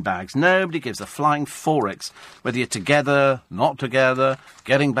old windbags. Nobody gives a flying forix whether you're together, not together,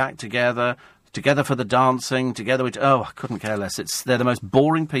 getting back together, together for the dancing, together with... Oh, I couldn't care less. They're the most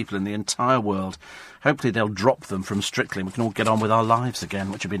boring people in the entire world. Hopefully they'll drop them from Strictly and we can all get on with our lives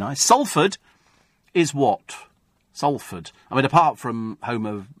again, which would be nice. Salford is what? Salford. I mean, apart from home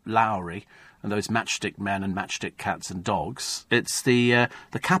of Lowry and those matchstick men and matchstick cats and dogs, it's the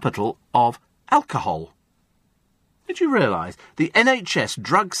capital of alcohol. Did you realise the NHS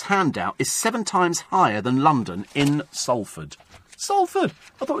drugs handout is 7 times higher than London in Salford? Salford!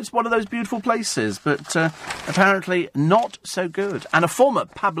 I thought it was one of those beautiful places, but apparently not so good. And a former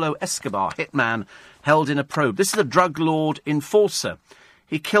Pablo Escobar hitman held in a probe. This is a drug lord enforcer.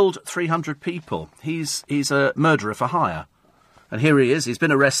 He killed 300 people. He's a murderer for hire. And here he is. He's been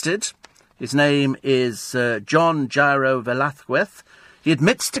arrested. His name is John Jairo Velázquez. He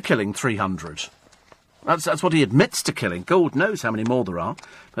admits to killing 300. That's what he admits to killing. God knows how many more there are.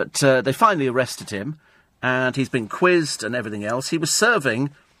 But they finally arrested him, and he's been quizzed and everything else. He was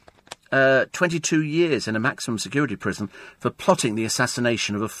serving 22 years in a maximum security prison for plotting the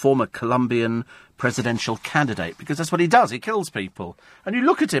assassination of a former Colombian presidential candidate, because that's what he does. He kills people. And you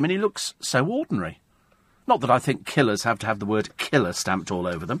look at him, and he looks so ordinary. Not that I think killers have to have the word killer stamped all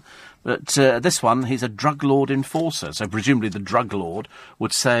over them, but this one, he's a drug lord enforcer. So presumably the drug lord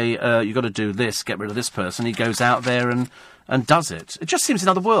would say, you've got to do this, get rid of this person. He goes out there and does it. It just seems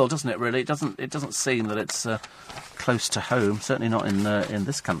another world, doesn't it, really? It doesn't seem that it's close to home, certainly not in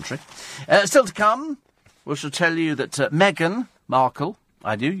this country. Still to come, we shall tell you that Meghan Markle,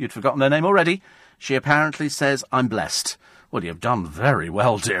 I knew you'd forgotten her name already, she apparently says, I'm blessed. Well, you've done very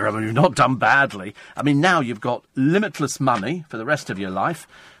well, dear. I mean, you've not done badly. I mean, now you've got limitless money for the rest of your life.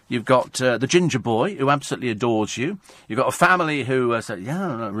 You've got the ginger boy who absolutely adores you. You've got a family who say,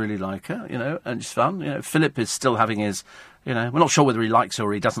 yeah, I don't really like her, and it's fun. Philip is still having his, we're not sure whether he likes her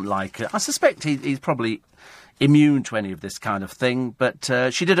or he doesn't like her. I suspect he's probably immune to any of this kind of thing. But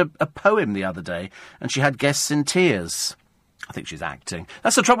she did a poem the other day, and she had guests in tears. I think she's acting.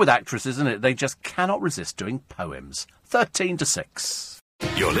 That's the trouble with actresses, isn't it? They just cannot resist doing poems. 13 to 6.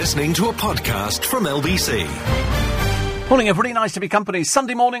 You're listening to a podcast from LBC. Morning, everybody. Nice to be company.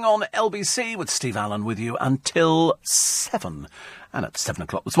 Sunday morning on LBC with Steve Allen with you until 7. And at 7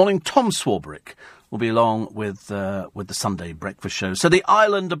 o'clock this morning, Tom Swarbrick will be along with the Sunday breakfast show. So the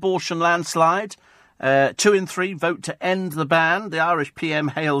Ireland abortion landslide. 2 in 3 vote to end the ban. The Irish PM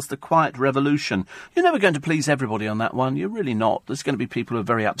hails the quiet revolution. You're never going to please everybody on that one. You're really not. There's going to be people who are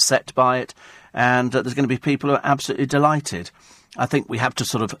very upset by it, and there's going to be people who are absolutely delighted. I think we have to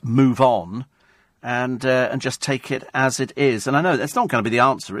sort of move on and just take it as it is. And I know that's not going to be the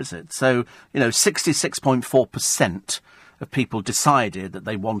answer, is it? So, 66.4% of people decided that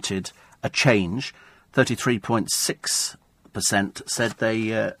they wanted a change. 33.6% said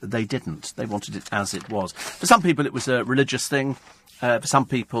they didn't. They wanted it as it was. For some people, it was a religious thing. For some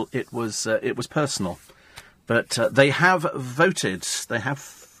people, it was personal. But they have voted. They have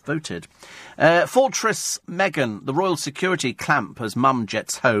voted. Fortress Meghan, the royal security clamp as mum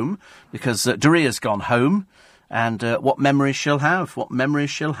jets home because Doria's gone home. And what memories she'll have. What memories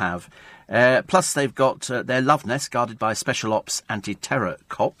she'll have. Plus, they've got their love nest guarded by special ops anti-terror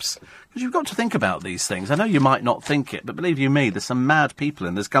cops. Because you've got to think about these things. I know you might not think it, but believe you me, there's some mad people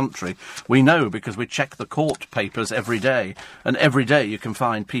in this country. We know because we check the court papers every day. And every day you can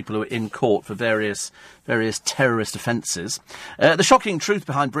find people who are in court for various terrorist offences. The shocking truth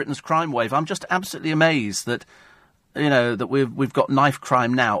behind Britain's crime wave. I'm just absolutely amazed that, that we've got knife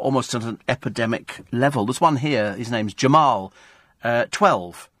crime now almost at an epidemic level. There's one here, his name's Jamal,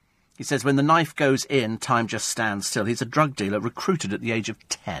 12. He says, when the knife goes in, time just stands still. He's a drug dealer recruited at the age of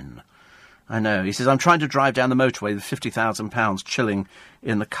 10. I know. He says, I'm trying to drive down the motorway with £50,000 chilling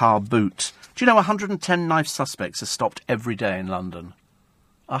in the car boot. Do you know 110 knife suspects are stopped every day in London?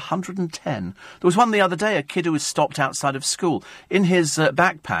 110. There was one the other day, a kid who was stopped outside of school. In his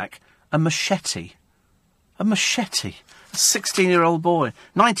backpack, a machete. A machete. A 16-year-old boy.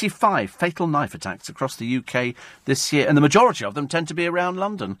 95 fatal knife attacks across the UK this year, and the majority of them tend to be around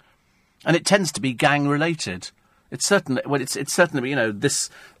London. And it tends to be gang-related. It's certainly,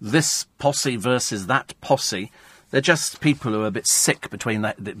 this posse versus that posse. They're just people who are a bit sick between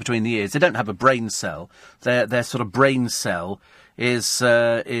the ears. They don't have a brain cell. Their sort of brain cell is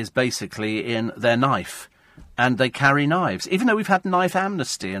basically in their knife. And they carry knives, even though we've had knife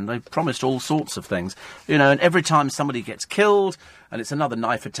amnesty and they've promised all sorts of things. And every time somebody gets killed and it's another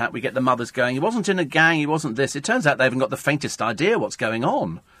knife attack, we get the mothers going, he wasn't in a gang, he wasn't this. It turns out they haven't got the faintest idea what's going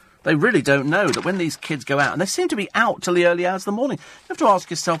on. They really don't know that when these kids go out, and they seem to be out till the early hours of the morning, you have to ask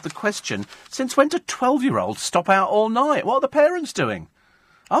yourself the question, since when do 12-year-olds stop out all night? What are the parents doing?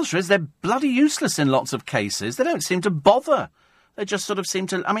 Answer is they're bloody useless in lots of cases. They don't seem to bother. They just sort of seem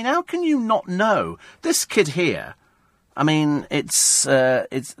to... I mean, how can you not know? This kid here, I mean, this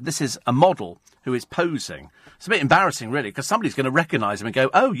is a model who is posing. It's a bit embarrassing, really, because somebody's going to recognise him and go,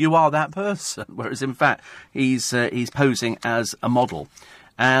 oh, you are that person. Whereas, in fact, he's posing as a model.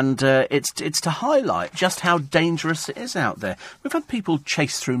 And it's to highlight just how dangerous it is out there. We've had people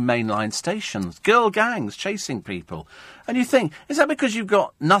chase through mainline stations, girl gangs chasing people. And you think, is that because you've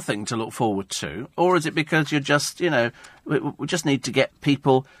got nothing to look forward to? Or is it because you're just, we just need to get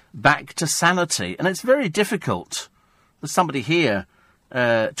people back to sanity? And it's very difficult. There's somebody here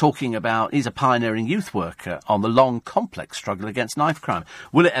talking about, he's a pioneering youth worker on the long, complex struggle against knife crime.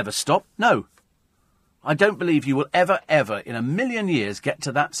 Will it ever stop? No. I don't believe you will ever, in a million years, get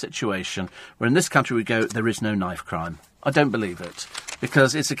to that situation where in this country we go, there is no knife crime. I don't believe it.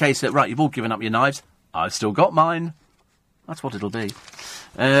 Because it's a case that, right, you've all given up your knives. I've still got mine. That's what it'll be.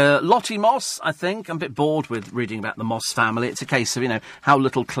 Lottie Moss, I think. I'm a bit bored with reading about the Moss family. It's a case of, how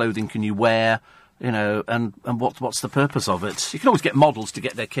little clothing can you wear, and what's the purpose of it? You can always get models to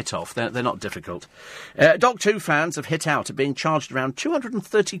get their kit off. They're not difficult. Doctor Who fans have hit out at being charged around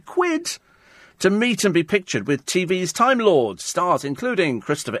 230 quid to meet and be pictured with TV's Time Lords. Stars including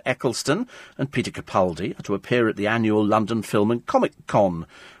Christopher Eccleston and Peter Capaldi are to appear at the annual London Film and Comic Con.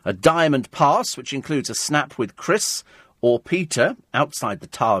 A diamond pass, which includes a snap with Chris or Peter outside the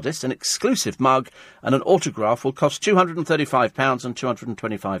TARDIS, an exclusive mug and an autograph will cost £235 and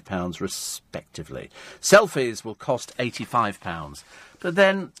 £225 respectively. Selfies will cost £85. But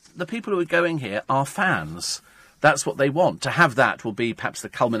then the people who are going here are fans. That's what they want. To have that will be perhaps the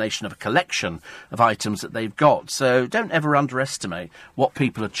culmination of a collection of items that they've got. So don't ever underestimate what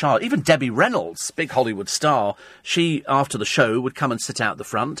people are charged. Even Debbie Reynolds, big Hollywood star, she, after the show, would come and sit out the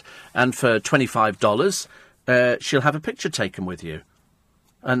front, and for $25, she'll have a picture taken with you.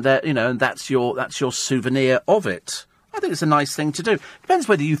 And and that's your souvenir of it. I think it's a nice thing to do. Depends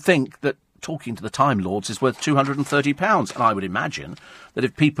whether you think that talking to the Time Lords is worth £230. And I would imagine that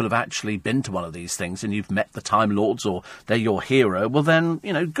if people have actually been to one of these things and you've met the Time Lords or they're your hero, well then,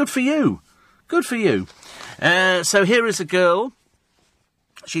 good for you. Good for you. So here is a girl.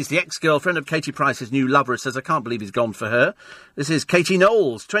 She's the ex-girlfriend of Katie Price's new lover. Says, I can't believe he's gone for her. This is Katie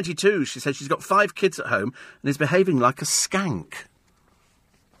Knowles, 22. She says she's got 5 kids at home and is behaving like a skank.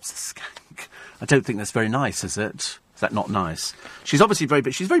 What's a skank? I don't think that's very nice, is it? Is that not nice? She's obviously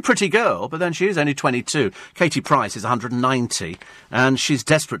she's a very pretty girl, but then she is only 22. Katie Price is 190, and she's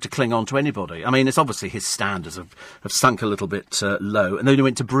desperate to cling on to anybody. I mean, it's obviously his standards have sunk a little bit low, and then he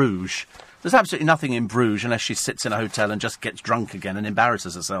went to Bruges. There's absolutely nothing in Bruges unless she sits in a hotel and just gets drunk again and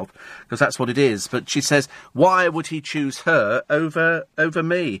embarrasses herself, because that's what it is. But she says, why would he choose her over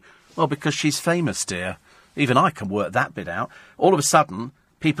me? Well, because she's famous, dear. Even I can work that bit out. All of a sudden,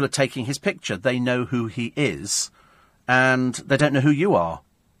 people are taking his picture. They know who he is. And they don't know who you are.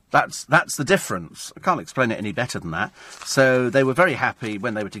 That's the difference. I can't explain it any better than that. So they were very happy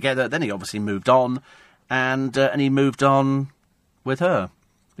when they were together. Then he obviously moved on, and he moved on with her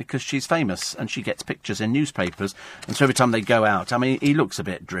because she's famous and she gets pictures in newspapers. And so every time they go out, I mean, he looks a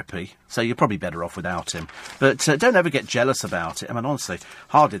bit drippy. So you're probably better off without him. But don't ever get jealous about it. I mean, honestly,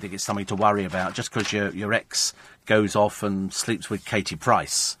 hardly think it's something to worry about just because your ex goes off and sleeps with Katie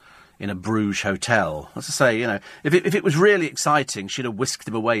Price in a Bruges hotel. As I say, if it was really exciting, she'd have whisked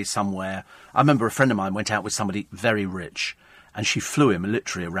him away somewhere. I remember a friend of mine went out with somebody very rich, and she flew him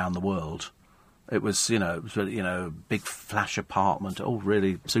literally around the world. It was, big flash apartment. Oh,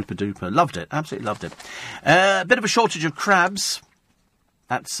 really super duper. Loved it. Absolutely loved it. A bit of a shortage of crabs.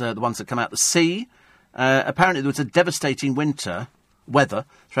 That's the ones that come out the sea. Apparently there was a devastating weather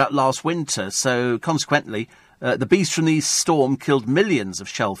throughout last winter, so consequently, the beast from the East Storm killed millions of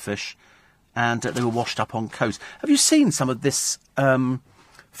shellfish, and they were washed up on coast. Have you seen some of this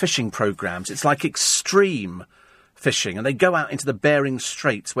fishing programmes. It's like extreme fishing, and they go out into the Bering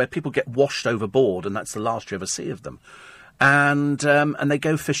Straits where people get washed overboard, and that's the last you ever see of them. And they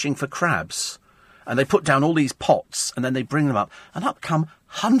go fishing for crabs. And they put down all these pots, and then they bring them up, and up come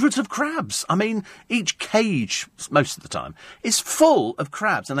hundreds of crabs. I mean, each cage, most of the time, is full of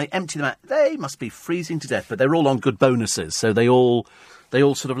crabs, and they empty them out. They must be freezing to death, but they're all on good bonuses, so they all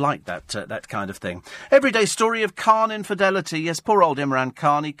sort of like that kind of thing. Everyday story of Khan infidelity. Yes, poor old Imran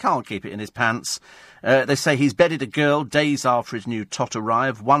Khan, he can't keep it in his pants. They say he's bedded a girl days after his new tot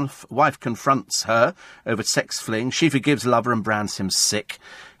arrive. Wife confronts her over sex fling. She forgives lover and brands him sick.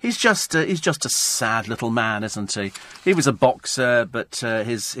 He's just a sad little man, isn't he? He was a boxer, but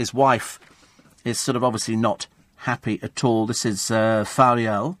his wife is sort of obviously not happy at all. This is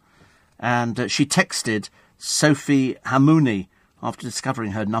Fariel, and she texted Sophie Hamouni after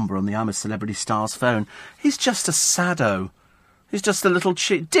discovering her number on the I'm a Celebrity star's phone. He's just a saddo. He's just a little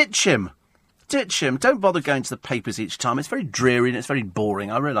cheat. Ditch him. Ditch him. Don't bother going to the papers each time. It's very dreary and it's very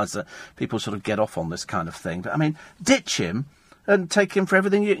boring. I realise that people sort of get off on this kind of thing. But, I mean, ditch him and take him for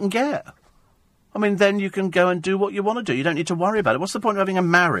everything you can get. I mean, then you can go and do what you want to do. You don't need to worry about it. What's the point of having a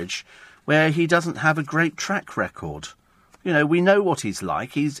marriage where he doesn't have a great track record? You know, we know what he's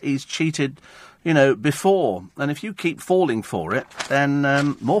like. He's cheated, you know, before. And if you keep falling for it,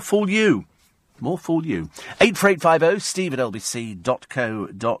 then more fool you. More fool you. 84850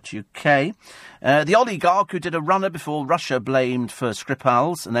 steve@lbc.co.uk. The oligarch who did a runner before Russia blamed for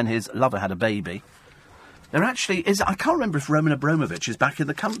Skripals, and then his lover had a baby. There actually is... I can't remember if Roman Abramovich is back in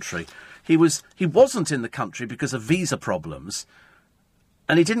the country. He wasn't in the country because of visa problems,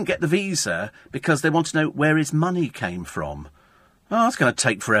 and he didn't get the visa because they want to know where his money came from. Oh, that's going to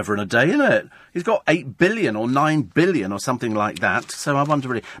take forever and a day, isn't it? He's got 8 billion or 9 billion or something like that, so I wonder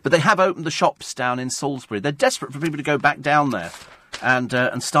really... But they have opened the shops down in Salisbury. They're desperate for people to go back down there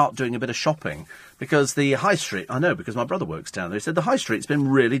and start doing a bit of shopping, because the high street... I know, because my brother works down there. He said the high street's been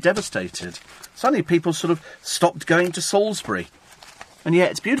really devastated. Suddenly people sort of stopped going to Salisbury. And yeah,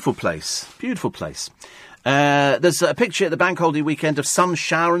 it's a beautiful place. Beautiful place. There's a picture at the bank holiday weekend of sun,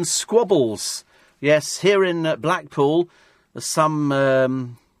 shower and squabbles. Yes, here in Blackpool... There's some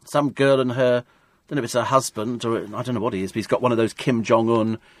girl and her, I don't know if it's her husband, or I don't know what he is, but he's got one of those Kim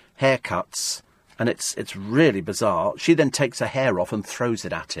Jong-un haircuts, and it's really bizarre. She then takes her hair off and throws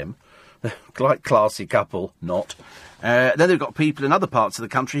it at him. Like classy couple, not. Then they've got people in other parts of the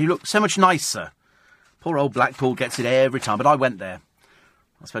country who look so much nicer. Poor old Blackpool gets it every time, but I went there.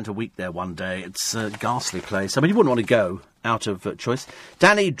 I spent a week there one day. It's a ghastly place. I mean, you wouldn't want to go out of choice.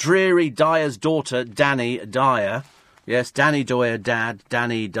 Danny Dreary Dyer's daughter, Danny Dyer... Yes, Danny Dyer dad,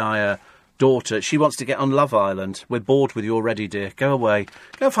 Danny Dyer daughter. She wants to get on Love Island. We're bored with you already, dear. Go away.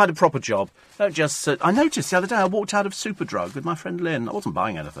 Go find a proper job. Don't just... I noticed the other day I walked out of Superdrug with my friend Lynn. I wasn't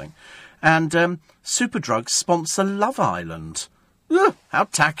buying anything. And Superdrug sponsor Love Island. Ugh, how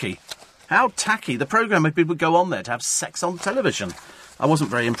tacky. How tacky. The programme where people go on there to have sex on television. I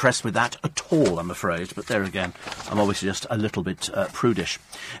wasn't very impressed with that at all, I'm afraid. But there again, I'm obviously just a little bit prudish.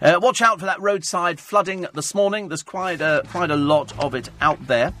 Watch out for that roadside flooding this morning. There's quite a lot of it out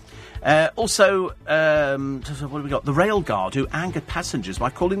there. Also, what have we got? The rail guard who angered passengers by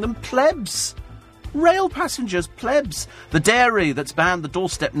calling them plebs. Rail passengers, plebs. The dairy that's banned the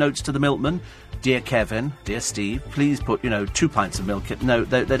doorstep notes to the milkman. Dear Kevin, dear Steve, please put, 2 pints of milk in. No,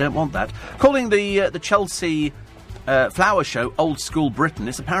 they don't want that. Calling the Chelsea... flower show Old School Britain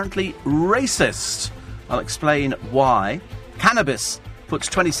is apparently racist. I'll explain why. Cannabis puts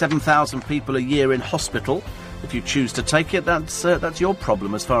 27,000 people a year in hospital. If you choose to take it, that's your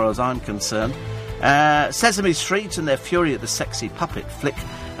problem as far as I'm concerned. Sesame Street and their fury at the sexy puppet flick,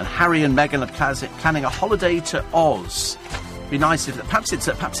 and Harry and Meghan are planning a holiday to Oz. Be nice if perhaps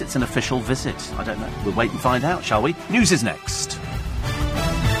it's an official visit. I don't know. We'll wait and find out, shall we? News is next.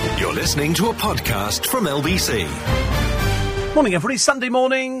 You're listening to a podcast from LBC. Morning, everybody. Sunday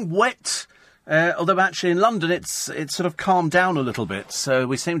morning, wet. Although actually in London it's sort of calmed down a little bit, so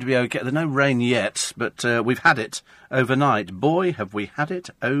we seem to be okay. There's no rain yet, but we've had it overnight. Boy, have we had it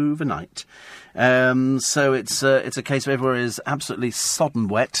overnight. So it's a case of everywhere is absolutely sodden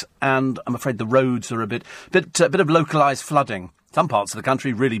wet, and I'm afraid the roads are a bit of localised flooding. Some parts of the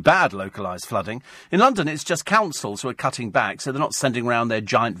country, really bad localised flooding. In London, it's just councils who are cutting back, so they're not sending around their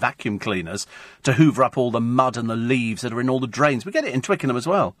giant vacuum cleaners to hoover up all the mud and the leaves that are in all the drains. We get it in Twickenham as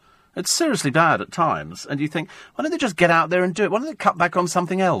well. It's seriously bad at times, and you think, why don't they just get out there and do it? Why don't they cut back on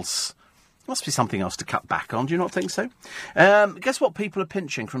something else? Must be something else to cut back on, do you not think so? Guess what people are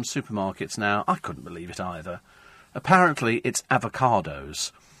pinching from supermarkets now? I couldn't believe it either. Apparently, it's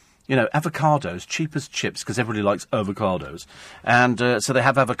avocados. avocados, cheap as chips, because everybody likes avocados. And so they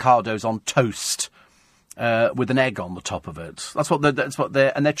have avocados on toast with an egg on the top of it. That's what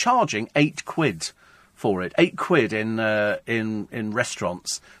they're... And they're charging £8 for it. £8 in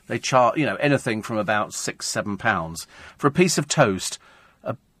restaurants. They charge, anything from about £6-7 for a piece of toast,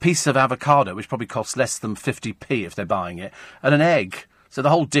 a piece of avocado, which probably costs less than 50p if they're buying it, and an egg. So the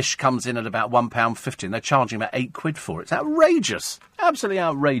whole dish comes in at about £1.50, and they're charging about £8 for it. It's outrageous. Absolutely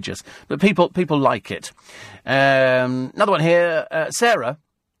outrageous. But people like it. Another one here. Sarah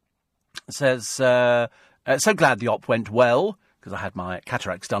says, so glad the op went well, because I had my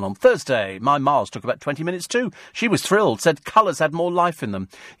cataracts done on Thursday. My Mars took about 20 minutes too. She was thrilled, said colours had more life in them.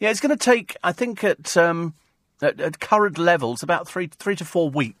 Yeah, it's going to take, I think, at current levels, about 3 to 4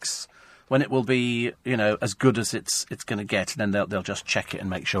 weeks, when it will be, as good as it's going to get. And then they'll just check it and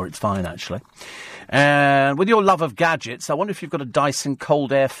make sure it's fine, actually. And with your love of gadgets, I wonder if you've got a Dyson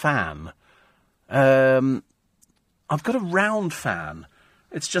cold air fan. I've got a round fan.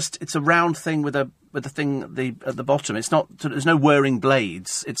 It's a round thing with a thing at the bottom. It's not, there's no whirring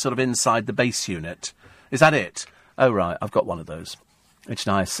blades. It's sort of inside the base unit. Is that it? Oh, right. I've got one of those. It's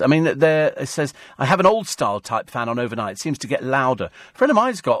nice. I mean, it says, I have an old-style type fan on overnight. It seems to get louder. A friend of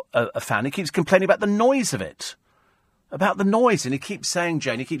mine's got a fan. He keeps complaining about the noise of it. And he keeps saying,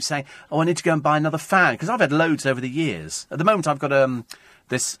 Jane, I need to go and buy another fan, because I've had loads over the years. At the moment, I've got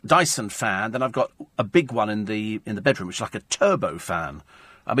this Dyson fan, then I've got a big one in the bedroom, which is like a turbo fan.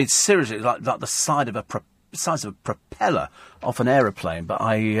 I mean, seriously, it's like the size of a propeller off an aeroplane, but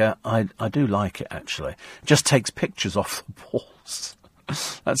I do like it, actually. It just takes pictures off the walls.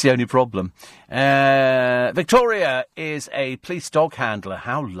 That's the only problem. Victoria is a police dog handler.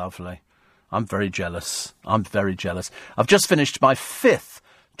 How lovely. I'm very jealous. I've just finished my 5th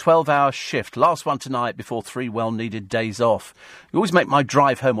 12-hour shift. Last one tonight before 3 well-needed days off. You always make my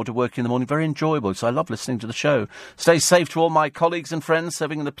drive home or to work in the morning very enjoyable, so I love listening to the show. Stay safe to all my colleagues and friends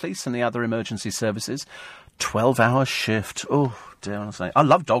serving in the police and the other emergency services. 12-hour shift. Oh, dear, honestly. I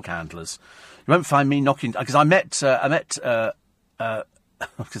love dog handlers. You won't find me knocking... Because I met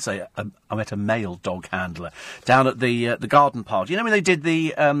a male dog handler down at the garden park. You know when they did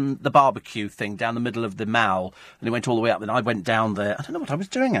the barbecue thing down the middle of the mall, and he went all the way up, and I went down there. I don't know what I was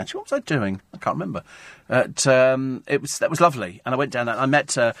doing, actually. What was I doing? I can't remember. That was lovely. And I went down there, and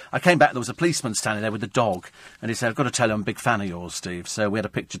I came back, and there was a policeman standing there with the dog, and he said, I've got to tell you, I'm a big fan of yours, Steve. So we had a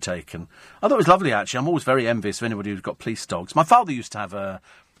picture taken. I thought it was lovely, actually. I'm always very envious of anybody who's got police dogs. My father used to have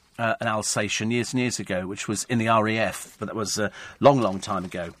an Alsatian years and years ago, which was in the RAF, but that was a long time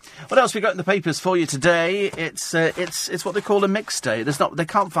ago. What else we got in the papers for you today? It's what they call a mixed day. They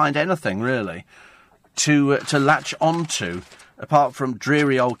can't find anything really to latch onto apart from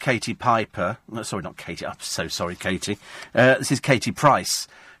dreary old Katie Piper. No, sorry, not Katie. I'm so sorry, Katie. This is Katie Price,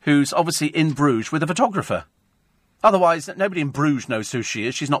 who's obviously in Bruges with a photographer. Otherwise, nobody in Bruges knows who she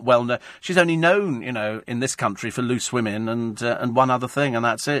is. She's not well known. She's only known, in this country for loose women and one other thing, and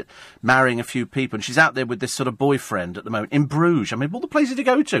that's it. Marrying a few people. And she's out there with this sort of boyfriend at the moment in Bruges. I mean, what the places to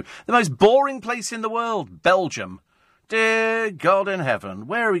go to? The most boring place in the world, Belgium. Dear God in heaven,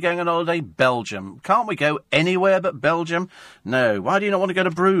 where are we going on holiday? Belgium. Can't we go anywhere but Belgium? No. Why do you not want to go to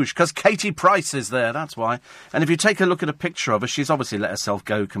Bruges? Because Katie Price is there, that's why. And if you take a look at a picture of her, she's obviously let herself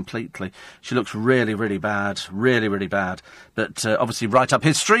go completely. She looks really, really bad. Really, really bad. But obviously right up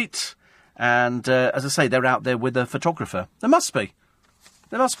his street. And as I say, they're out there with a photographer. There must be.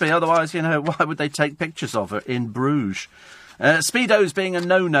 Otherwise, why would they take pictures of her in Bruges? Speedos being a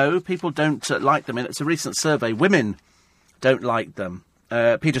no-no. People don't like them. It's a recent survey. Women don't like them.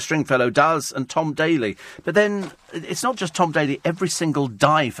 Peter Stringfellow does, and Tom Daly. But then, it's not just Tom Daly. Every single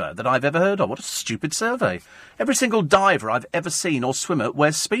diver that I've ever heard of. What a stupid survey. Every single diver I've ever seen or swimmer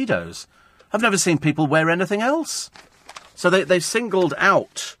wears Speedos. I've never seen people wear anything else. So they've singled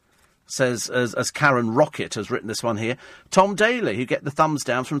out, says, as Karen Rocket has written this one here, Tom Daly, who get the thumbs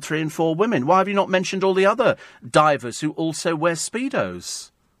down from 3 and 4 women. Why have you not mentioned all the other divers who also wear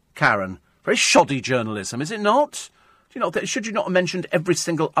Speedos? Karen, very shoddy journalism, is it not? Should you not have mentioned every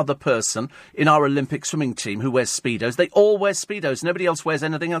single other person in our Olympic swimming team who wears Speedos? They all wear Speedos. Nobody else wears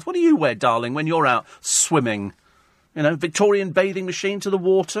anything else. What do you wear, darling, when you're out swimming? Victorian bathing machine to the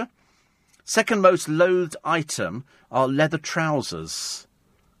water? Second most loathed item are leather trousers.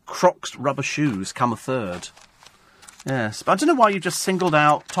 Crocs rubber shoes come a third. Yes, but I don't know why you just singled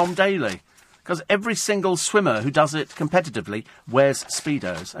out Tom Daly. Because every single swimmer who does it competitively wears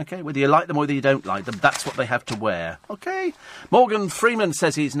Speedos. OK, whether you like them or whether you don't like them, that's what they have to wear. OK. Morgan Freeman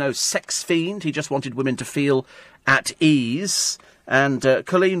says he's no sex fiend. He just wanted women to feel at ease. And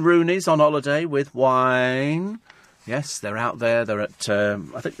Colleen Rooney's on holiday with wine. Yes, they're out there. They're at,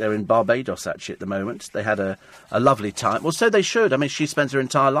 I think they're in Barbados, actually, at the moment. They had a lovely time. Well, so they should. I mean, she spends her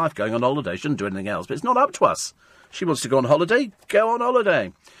entire life going on holiday. She doesn't do anything else, but it's not up to us. She wants to go on holiday, go on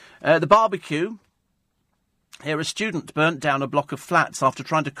holiday. The barbecue. Here, a student burnt down a block of flats after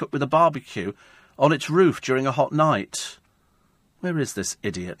trying to cook with a barbecue on its roof during a hot night. Where is this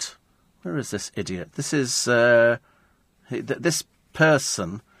idiot? Where is this idiot? This is, this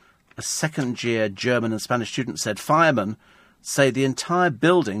person... A second-year German and Spanish student said firemen say the entire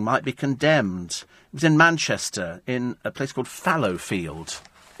building might be condemned. It was in Manchester, in a place called Fallowfield.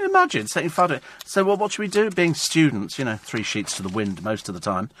 Can you imagine setting fire to it? So, well, what should we do? Being students, 3 sheets to the wind most of the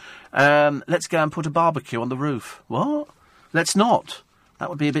time. Let's go and put a barbecue on the roof. What? Let's not. That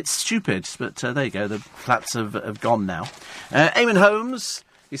would be a bit stupid, but there you go. The flats have gone now. Eamon Holmes,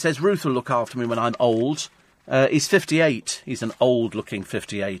 he says, Ruth will look after me when I'm old. He's 58. He's an old-looking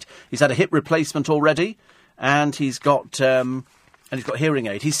 58. He's had a hip replacement already, and he's got hearing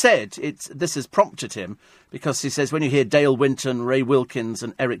aid. He said this has prompted him because he says when you hear Dale Winton, Ray Wilkins,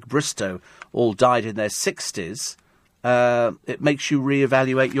 and Eric Bristow all died in their 60s, it makes you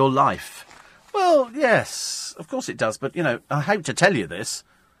reevaluate your life. Well, yes, of course it does. But I hate to tell you this.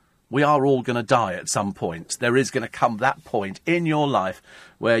 We are all going to die at some point. There is going to come that point in your life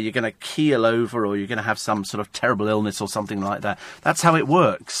where you're going to keel over or you're going to have some sort of terrible illness or something like that. That's how it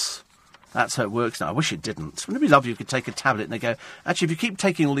works. That's how it works now. I wish it didn't. Wouldn't it be lovely if you could take a tablet and they go, actually, if you keep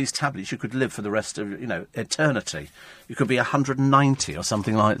taking all these tablets, you could live for the rest of, eternity. You could be 190 or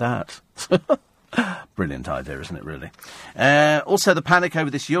something like that. Brilliant idea, isn't it, really? Also, the panic over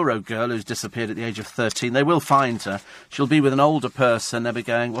this Euro girl who's disappeared at the age of 13. They will find her. She'll be with an older person. They'll be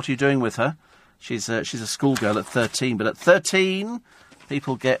going, what are you doing with her? She's a schoolgirl at 13. But at 13,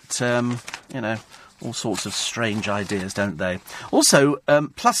 people get, all sorts of strange ideas, don't they? Also,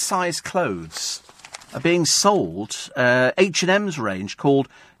 plus-size clothes are being sold. H&M's range, called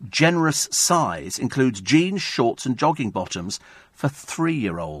Generous Size, includes jeans, shorts and jogging bottoms for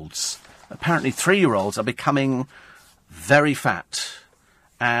 3-year-olds. Apparently 3-year-olds are becoming very fat.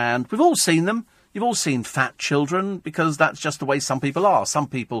 And we've all seen them. You've all seen fat children because that's just the way some people are. Some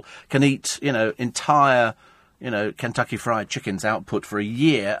people can eat, entire, Kentucky Fried Chicken's output for a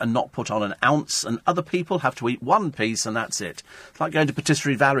year and not put on an ounce. And other people have to eat one piece and that's it. It's like going to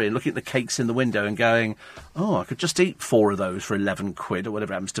Patisserie Valerie and looking at the cakes in the window and going, oh, I could just eat 4 of those for 11 quid or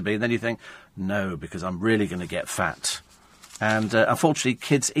whatever it happens to be. And then you think, no, because I'm really going to get fat. And unfortunately,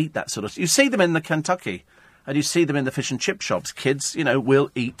 kids eat that sort of... You see them in the Kentucky, and you see them in the fish and chip shops. Kids, will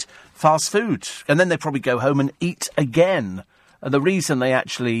eat fast food. And then they probably go home and eat again. And the reason they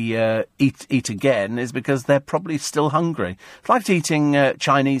actually eat again is because they're probably still hungry. It's like eating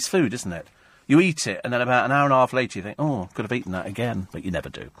Chinese food, isn't it? You eat it, and then about an hour and a half later you think, oh, could have eaten that again. But you never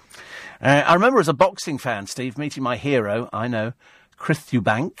do. I remember as a boxing fan, Steve, meeting my hero, I know, Chris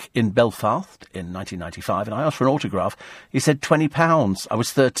Eubank in Belfast in 1995, and I asked for an autograph. He said £20. I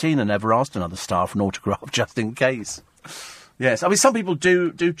was 13 and never asked another star for an autograph just in case. Yes, I mean, some people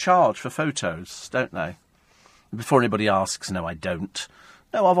do charge for photos, don't they? Before anybody asks, no, I don't.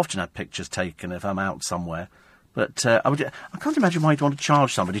 No, I've often had pictures taken if I'm out somewhere. But I can't imagine why you'd want to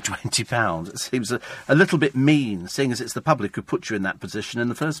charge somebody £20. It seems a little bit mean, seeing as it's the public who put you in that position in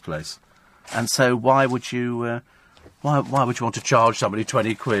the first place. And so why would you... Why would you want to charge somebody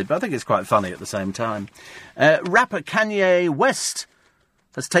 20 quid? But I think it's quite funny at the same time. Rapper Kanye West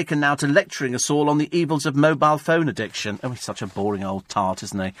has taken now to lecturing us all on the evils of mobile phone addiction. Oh, he's such a boring old tart,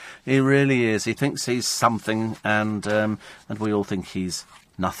 isn't he? He really is. He thinks he's something, and we all think he's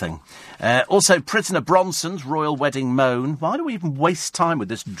nothing. Also, Prisoner Bronson's royal wedding moan. Why do we even waste time with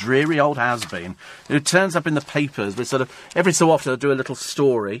this dreary old has-been who turns up in the papers with sort of, every so often they'll do a little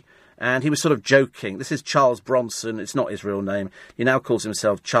story. And he was sort of joking. This is Charles Bronson. It's not his real name. He now calls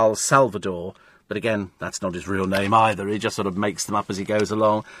himself Charles Salvador. But again, that's not his real name either. He just sort of makes them up as he goes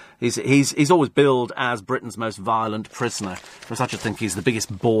along. He's always billed as Britain's most violent prisoner. For such a thing, he's the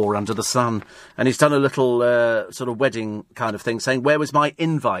biggest bore under the sun. And he's done a little sort of wedding kind of thing, saying, where was my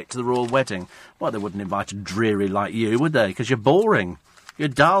invite to the royal wedding? Well, they wouldn't invite a dreary like you, would they? Because you're boring. You're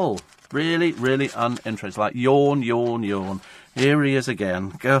dull. Really, really uninteresting. Like yawn, yawn, yawn. Here he is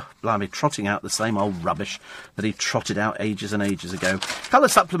again. Go, blimey, trotting out the same old rubbish that he trotted out ages and ages ago. Colour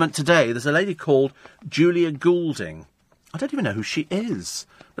supplement today, there's a lady called Julia Goulding. I don't even know who she is.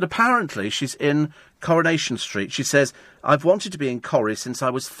 But apparently she's in Coronation Street. She says, I've wanted to be in Corrie since I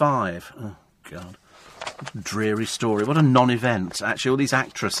was 5. Oh, God. What a dreary story. What a non-event. Actually, all these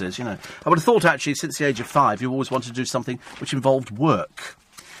actresses, I would have thought, actually, since the age of 5, you always wanted to do something which involved work.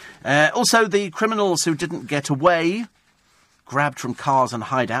 Also, the criminals who didn't get away... grabbed from cars and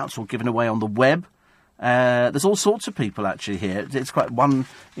hideouts or given away on the web. There's all sorts of people actually here. It's quite one,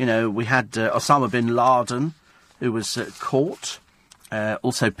 we had Osama bin Laden, who was caught.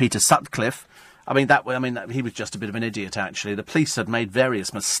 Also Peter Sutcliffe. He was just a bit of an idiot, actually. The police had made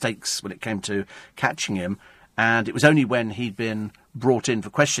various mistakes when it came to catching him, and it was only when he'd been brought in for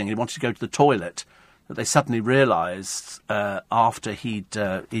questioning, he wanted to go to the toilet, that they suddenly realised, after he'd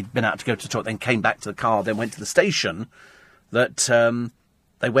been out to go to the toilet, then came back to the car, then went to the station, that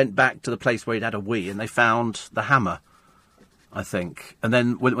they went back to the place where he'd had a wee, and they found the hammer, I think. And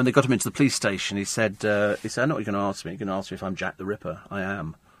then when they got him into the police station, he said, I know what you're going to ask me. You're going to ask me if I'm Jack the Ripper. I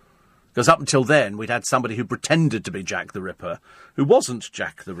am. Because up until then, we'd had somebody who pretended to be Jack the Ripper, who wasn't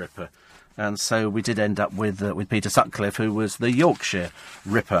Jack the Ripper. And so we did end up with Peter Sutcliffe, who was the Yorkshire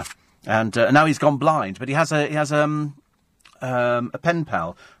Ripper. And now he's gone blind, but he has a pen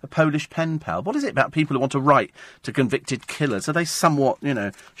pal, a Polish pen pal. What is it about people who want to write to convicted killers? Are they somewhat,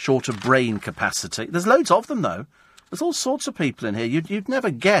 short of brain capacity? There's loads of them, though. There's all sorts of people in here. You'd never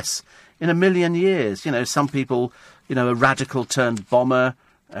guess in a million years. Some people, a radical turned bomber.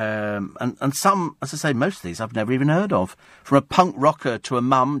 And some, as I say, most of these I've never even heard of. From a punk rocker to a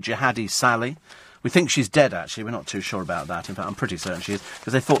mum, Jihadi Sally. We think she's dead, actually. We're not too sure about that. In fact, I'm pretty certain she is,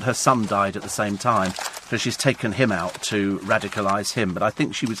 because they thought her son died at the same time. So she's taken him out to radicalise him. But I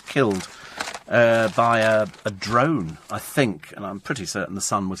think she was killed by a drone, I think. And I'm pretty certain the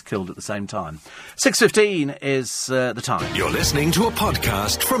son was killed at the same time. 6:15 is the time. You're listening to a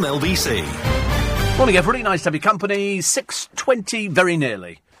podcast from LBC. Morning, everybody. Nice to have your company. 6:20, very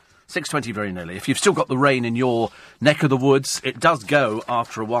nearly. 6:20, very nearly. If you've still got the rain in your neck of the woods, it does go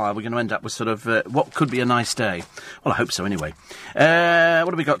after a while. We're going to end up with sort of what could be a nice day. Well, I hope so, anyway. What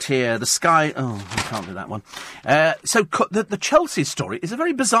have we got here? The sky... Oh, I can't do that one. The Chelsea story is a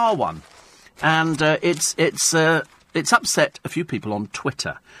very bizarre one. And it's upset a few people on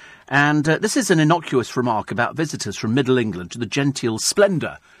Twitter. And this is an innocuous remark about visitors from Middle England to the genteel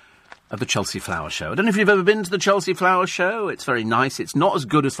splendour of the Chelsea Flower Show. I don't know if you've ever been to the Chelsea Flower Show. It's very nice. It's not as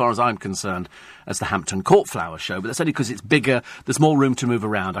good, as far as I'm concerned, as the Hampton Court Flower Show, but that's only because it's bigger, there's more room to move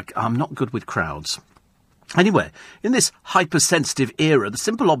around. I'm not good with crowds. Anyway, in this hypersensitive era, the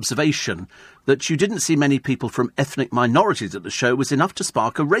simple observation that you didn't see many people from ethnic minorities at the show was enough to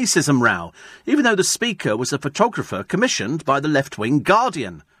spark a racism row, even though the speaker was a photographer commissioned by the left-wing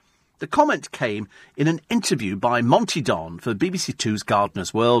Guardian. The comment came in an interview by Monty Don for BBC Two's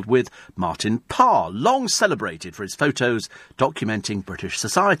Gardener's World with Martin Parr, long celebrated for his photos documenting British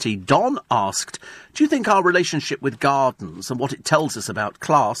society. Don asked, "Do you think our relationship with gardens and what it tells us about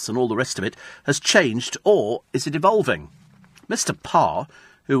class and all the rest of it has changed, or is it evolving?" Mr. Parr,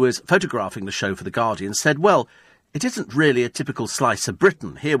 who was photographing the show for The Guardian, said, "Well, it isn't really a typical slice of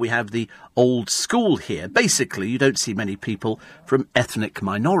Britain. Here we have the old school here. Basically, you don't see many people from ethnic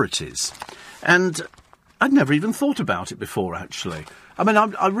minorities." And I'd never even thought about it before, actually.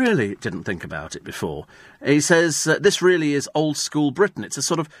 I really didn't think about it before. He says, this really is old school Britain. It's a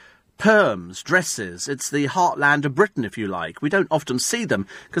sort of perms, dresses. It's the heartland of Britain, if you like. We don't often see them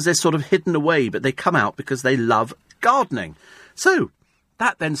because they're sort of hidden away, but they come out because they love gardening. So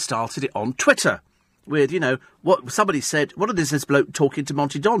that then started it on Twitter. With, what somebody said, what is this bloke talking to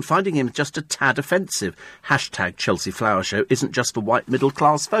Monty Don, finding him just a tad offensive. Hashtag Chelsea Flower Show isn't just for white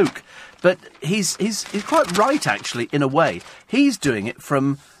middle-class folk. But he's quite right, actually, in a way. He's doing it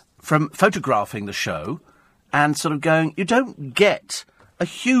from photographing the show and sort of going, you don't get a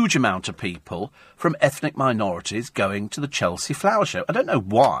huge amount of people from ethnic minorities going to the Chelsea Flower Show. I don't know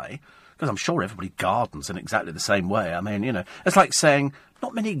why, because I'm sure everybody gardens in exactly the same way. It's like saying,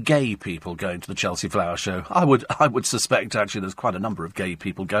 not many gay people going to the Chelsea Flower Show. I would suspect, actually, there's quite a number of gay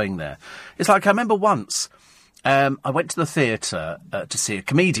people going there. It's like, I remember once, I went to the theatre to see a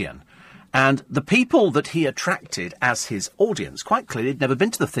comedian, and the people that he attracted as his audience, quite clearly, had never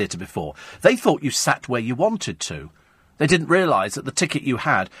been to the theatre before. They thought you sat where you wanted to. They didn't realise that the ticket you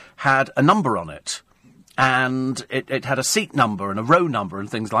had a number on it. And it had a seat number and a row number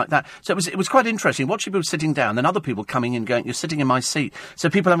and things like that. So it was quite interesting, watching people sitting down, then other people coming in going, you're sitting in my seat. So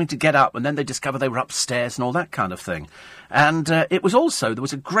people having to get up, and then they discover they were upstairs and all that kind of thing. And it was also, there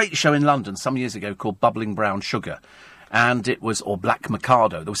was a great show in London some years ago called Bubbling Brown Sugar. And it was, or Black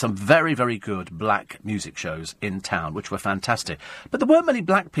Mikado. There were some very, very good black music shows in town, which were fantastic. But there weren't many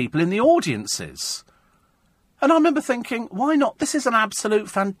black people in the audiences. And I remember thinking, why not? This is an absolute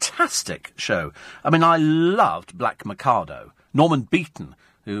fantastic show. I loved Black Mikado. Norman Beaton,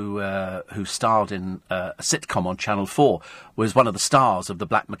 who starred in a sitcom on Channel 4, was one of the stars of the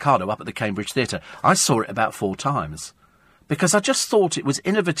Black Mikado up at the Cambridge Theatre. I saw it about 4 times. because I just thought it was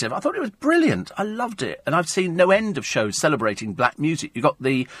innovative. I thought it was brilliant. I loved it. And I've seen no end of shows celebrating black music. You've got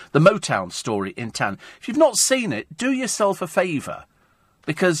the Motown story in town. If you've not seen it, do yourself a favour.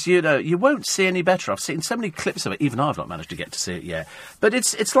 Because, you know, you won't see any better. I've seen so many clips of it. Even I've not managed to get to see it yet. But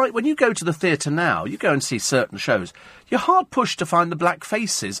it's like when you go to the theatre now, you go and see certain shows, you're hard-pushed to find the black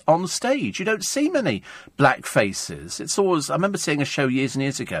faces on stage. You don't see many black faces. It's always... I remember seeing a show years and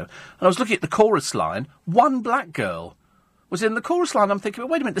years ago, and I was looking at the chorus line. One black girl was in the chorus line. I'm thinking,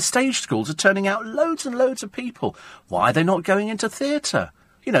 well, wait a minute, the stage schools are turning out loads and loads of people. Why are they not going into theatre?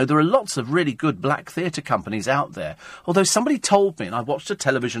 You know, there are lots of really good black theatre companies out there. Although somebody told me, and I watched a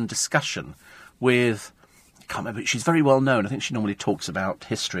television discussion with... I can't remember, she's very well known. I think she normally talks about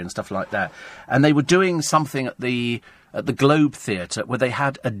history and stuff like that. And they were doing something at the Globe Theatre where they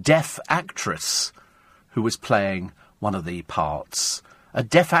had a deaf actress who was playing one of the parts. A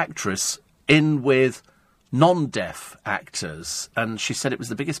deaf actress in with non-deaf actors. And she said it was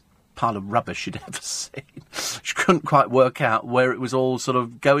the biggest pile of rubbish she'd ever seen. She couldn't quite work out where it was all sort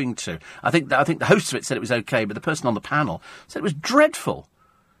of going to. I think the host of it said it was okay, but the person on the panel said it was dreadful.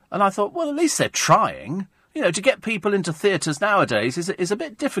 And I thought, well, at least they're trying. You know, to get people into theatres nowadays is a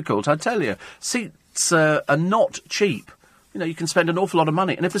bit difficult, I tell you. Seats are not cheap. You know, you can spend an awful lot of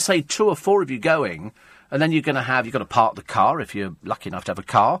money. And if there's, say, 2 or 4 of you going, and then you've got to park the car if you're lucky enough to have a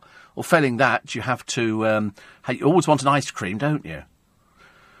car, or failing that, you have to... you always want an ice cream, don't you?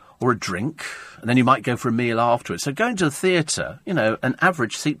 Or a drink, and then you might go for a meal afterwards. So going to the theatre, you know, an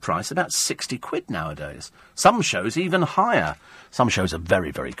average seat price, about 60 quid nowadays. Some shows even higher. Some shows are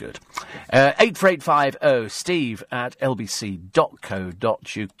very, very good. 84850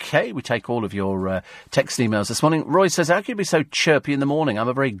 steve@lbc.co.uk. We take all of your text and emails this morning. Roy says, how can you be so chirpy in the morning? I'm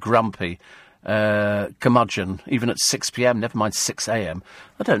a very grumpy curmudgeon, even at 6 p.m, never mind 6 a.m.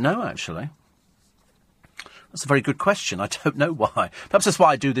 I don't know, actually. That's a very good question. I don't know why. Perhaps that's why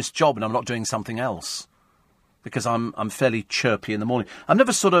I do this job and I'm not doing something else. Because I'm fairly chirpy in the morning. I'm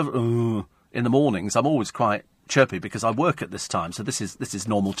never sort of in the mornings. I'm always quite chirpy because I work at this time. So this is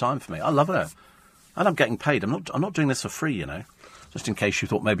normal time for me. I love it. And I'm getting paid. I'm not doing this for free, you know. Just in case you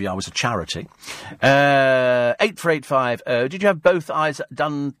thought maybe I was a charity. 84850. Did you have both eyes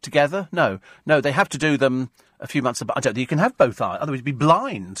done together? No, they have to do them a few months apart. I don't think you can have both eyes. Otherwise you'd be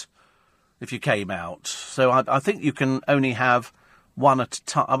blind if you came out. So I think you can only have one at a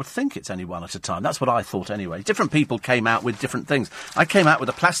time. I would think it's only one at a time. That's what I thought anyway. Different people came out with different things. I came out with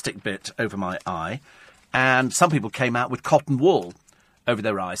a plastic bit over my eye, and some people came out with cotton wool over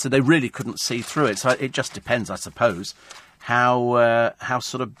their eyes, so they really couldn't see through it. So it just depends, I suppose, how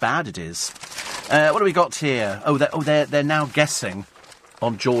sort of bad it is. What do we got here? They're now guessing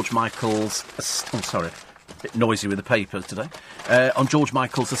on George Michael's... sorry. Bit noisy with the papers today, on George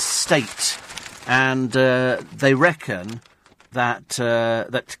Michael's estate, and they reckon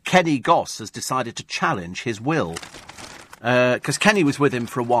that Kenny Goss has decided to challenge his will, because Kenny was with him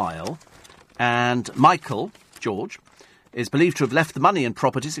for a while, and Michael, George, is believed to have left the money and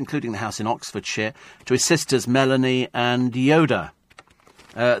properties, including the house in Oxfordshire, to his sisters Melanie and Yoda.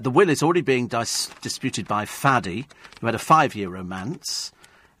 The will is already being disputed by Faddy, who had a 5-year romance,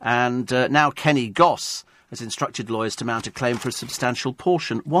 and now Kenny Goss has instructed lawyers to mount a claim for a substantial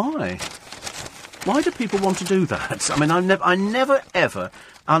portion. Why? Why do people want to do that? I mean, I never, ever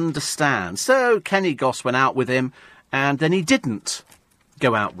understand. So Kenny Goss went out with him, and then he didn't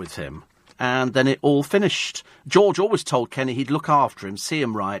go out with him. And then it all finished. George always told Kenny he'd look after him, see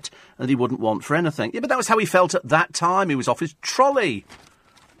him right, and he wouldn't want for anything. Yeah, but that was how he felt at that time. He was off his trolley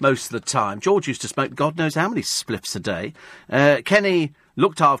most of the time. George used to smoke God knows how many spliffs a day. Kenny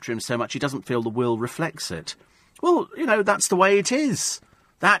looked after him so much he doesn't feel the will reflects it. Well, you know, that's the way it is.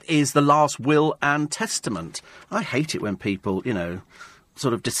 That is the last will and testament. I hate it when people, you know,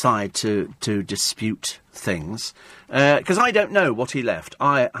 sort of decide to dispute things. Because I don't know what he left.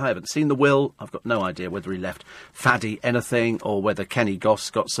 I haven't seen the will. I've got no idea whether he left Faddy anything or whether Kenny Goss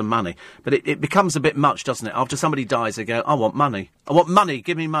got some money. But it becomes a bit much, doesn't it? After somebody dies, they go, I want money. I want money.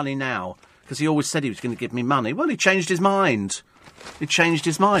 Give me money now. Because he always said he was going to give me money. Well, he changed his mind. He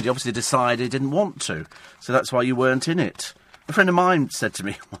obviously decided he didn't want to. So that's why you weren't in it. A friend of mine said to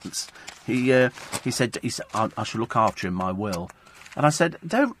me once, he said, I shall look after you in my will. And I said,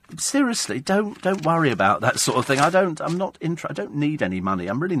 don't worry about that sort of thing. I don't need any money.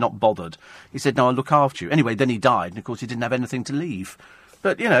 I'm really not bothered. He said, no, I'll look after you. Anyway, then he died, and of course he didn't have anything to leave.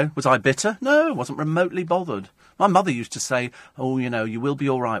 But, you know, was I bitter? No, I wasn't remotely bothered. My mother used to say, oh, you know, you will be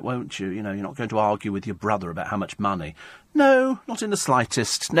all right, won't you? You know, you're not going to argue with your brother about how much money. No, not in the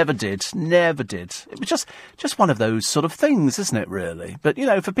slightest. Never did. It was just one of those sort of things, isn't it, really? But, you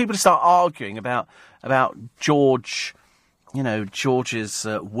know, for people to start arguing about George George's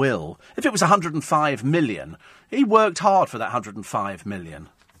will. If it was 105 million, he worked hard for that 105 million.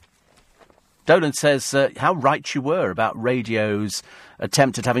 Dolan says, how right you were about radio's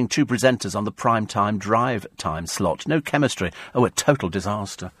attempt at having two presenters on the prime time drive time slot. No chemistry. Oh, a total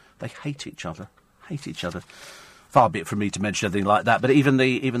disaster. They hate each other. Far be it from me to mention anything like that, but even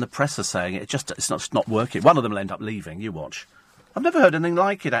the press are saying it's not working. One of them will end up leaving. You watch. I've never heard anything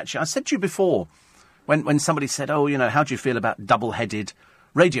like it, actually. I said to you before, when somebody said, how do you feel about double-headed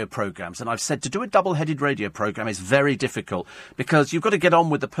radio programmes? And I've said to do a double-headed radio programme is very difficult because you've got to get on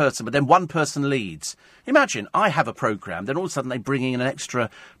with the person, but then one person leads. Imagine, I have a programme, then all of a sudden they bring in an extra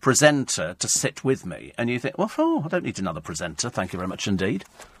presenter to sit with me, and you think, I don't need another presenter, thank you very much indeed.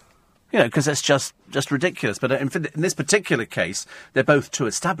 Because it's just ridiculous. But in this particular case, they're both two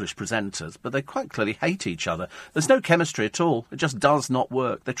established presenters, but they quite clearly hate each other. There's no chemistry at all. It just does not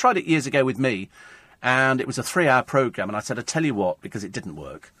work. They tried it years ago with me, and it was a 3-hour programme, and I said, I tell you what, because it didn't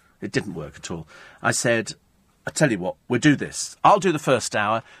work. It didn't work at all. I said, I tell you what, we'll do this. I'll do the first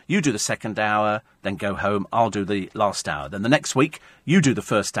hour, you do the second hour, then go home, I'll do the last hour. Then the next week, you do the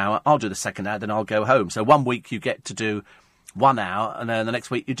first hour, I'll do the second hour, then I'll go home. So 1 week you get to do 1 hour, and then the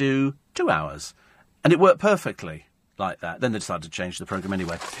next week you do 2 hours. And it worked perfectly like that. Then they decided to change the programme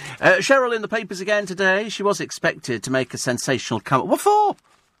anyway. Cheryl in the papers again today. She was expected to make a sensational comeback. What for?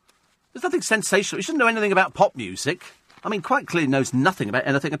 There's nothing sensational. She doesn't know anything about pop music. I mean, quite clearly knows nothing about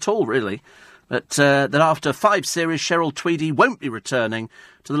anything at all, really. But that after 5 series, Cheryl Tweedy won't be returning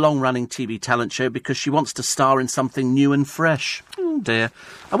to the long-running TV talent show because she wants to star in something new and fresh. Oh, dear.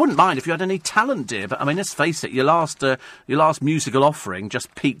 I wouldn't mind if you had any talent, dear, but, I mean, let's face it, your last musical offering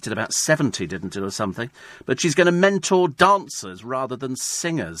just peaked at about 70, didn't it, or something? But she's going to mentor dancers rather than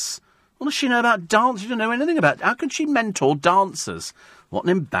singers. What does she know about dance? She doesn't know anything about it. How can she mentor dancers? What an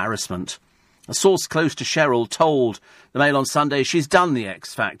embarrassment. A source close to Cheryl told the Mail on Sunday she's done the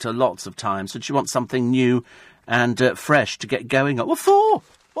X Factor lots of times and she wants something new and fresh to get going on. What for?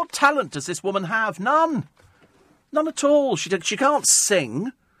 What talent does this woman have? None. None at all. She can't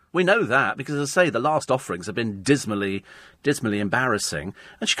sing. We know that because, as I say, the last offerings have been dismally embarrassing.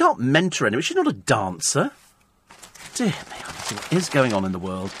 And she can't mentor anyone. She's not a dancer. Dear me, what is going on in the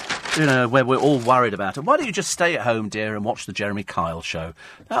world? Where we're all worried about it. Why don't you just stay at home, dear, and watch the Jeremy Kyle show?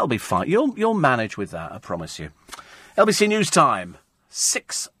 That'll be fine. You'll manage with that, I promise you. LBC News Time,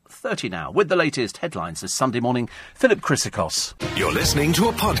 6:30 now, with the latest headlines this Sunday morning. Philip Chrysikos. You're listening to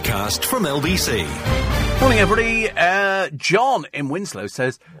a podcast from LBC. Morning, everybody. John in Winslow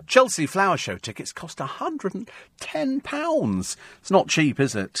says Chelsea Flower Show tickets cost £110. It's not cheap,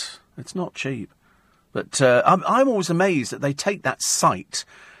 is it? It's not cheap. But I'm always amazed that they take that site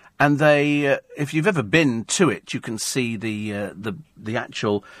and they, if you've ever been to it, you can see the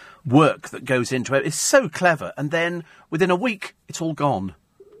actual work that goes into it. It's so clever. And then within a week, it's all gone.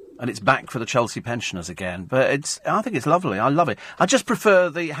 And it's back for the Chelsea pensioners again. But I think it's lovely. I love it. I just prefer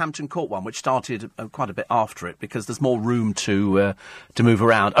the Hampton Court one, which started quite a bit after it, because there's more room to move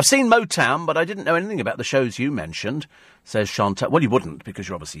around. I've seen Motown, but I didn't know anything about the shows you mentioned, says Chantal. Well, you wouldn't, because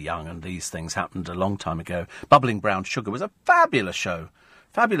you're obviously young, and these things happened a long time ago. Bubbling Brown Sugar was a fabulous show.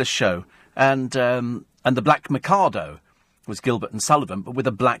 Fabulous show. And the Black Mikado was Gilbert and Sullivan, but with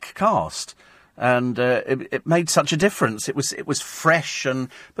a black cast. And it made such a difference. It was fresh, but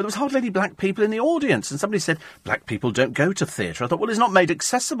there was hardly any black people in the audience. And somebody said, black people don't go to theatre. I thought, well, it's not made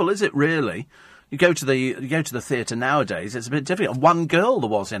accessible, is it, really? You go to the theatre nowadays, it's a bit difficult. One girl there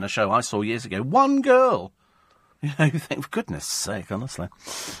was in a show I saw years ago. One girl. You think, for goodness sake, honestly.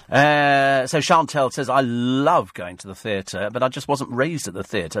 So Chantal says, I love going to the theatre, but I just wasn't raised at the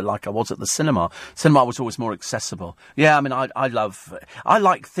theatre like I was at the cinema. Cinema was always more accessible. Yeah, I mean, I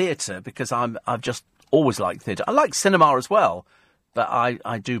like theatre because I've just always liked theatre. I like cinema as well, but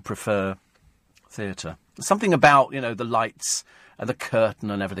I do prefer theatre. Something about, the lights and the curtain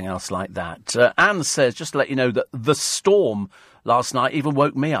and everything else like that. Anne says, just to let you know that the storm last night even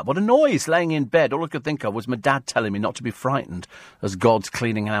woke me up. What a noise, laying in bed. All I could think of was my dad telling me not to be frightened as God's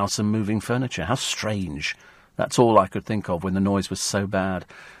cleaning house and moving furniture. How strange. That's all I could think of when the noise was so bad.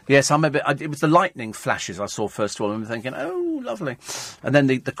 Yes, it was the lightning flashes I saw first of all, and I'm thinking, oh, lovely. And then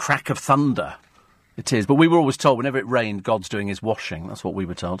the crack of thunder. It is. But we were always told whenever it rained, God's doing his washing. That's what we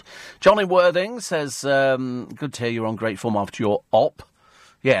were told. Johnny Worthing says, good to hear you're on great form after your op.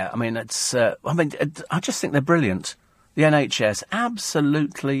 Yeah, I mean, I just think they're brilliant. The NHS,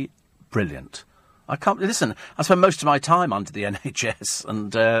 absolutely brilliant. I spend most of my time under the NHS,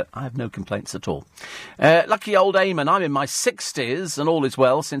 and I have no complaints at all. Lucky old Eamon, I'm in my 60s, and all is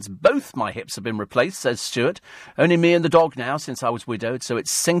well since both my hips have been replaced, says Stuart. Only me and the dog now since I was widowed, so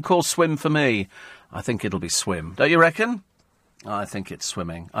it's sink or swim for me. I think it'll be swim. Don't you reckon? I think it's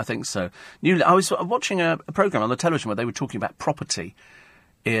swimming. I think so. I was watching a programme on the television where they were talking about property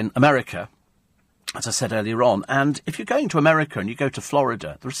in America, as I said earlier on, and if you're going to America and you go to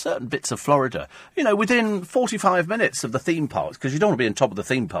Florida, there are certain bits of Florida, within 45 minutes of the theme parks, because you don't want to be on top of the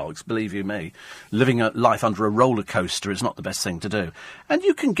theme parks, believe you me. Living a life under a roller coaster is not the best thing to do. And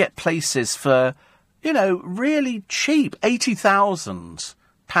you can get places for, really cheap, £80,000.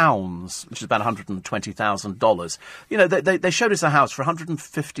 Which is about $120,000. They showed us a house for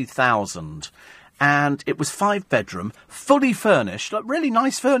 $150,000, and it was 5-bedroom, fully furnished, like really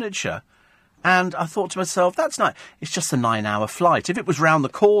nice furniture. And I thought to myself, that's nice. It's just a 9-hour flight. If it was round the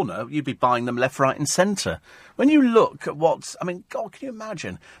corner, you'd be buying them left, right, and centre. When you look at God, can you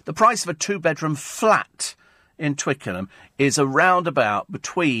imagine the price of a 2-bedroom flat in Twickenham is around about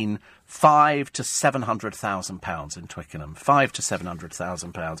between £500,000 to £700,000 in Twickenham. £500,000 to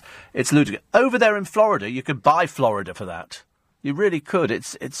 £700,000. It's ludicrous. Over there in Florida, you could buy Florida for that. You really could.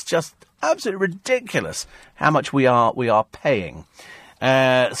 It's just absolutely ridiculous how much we are paying.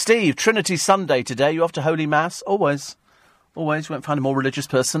 Steve, Trinity Sunday today. You off to Holy Mass? Always. Always. You won't find a more religious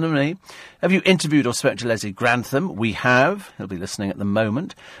person than me. Have you interviewed or spoken to Leslie Grantham? We have. He'll be listening at the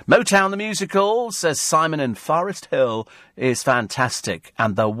moment. Motown the Musical, says Simon in Forest Hill, is fantastic.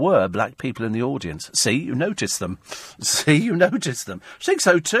 And there were black people in the audience. See, you noticed them. I think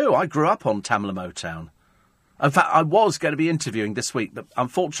so too. I grew up on Tamla Motown. In fact, I was going to be interviewing this week, but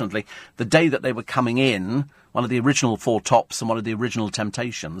unfortunately, the day that they were coming in, one of the original Four Tops and one of the original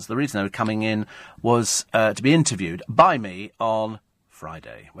Temptations, the reason they were coming in was to be interviewed by me on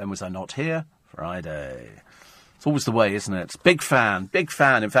Friday. When was I not here? Friday. It's always the way, isn't it? Big fan.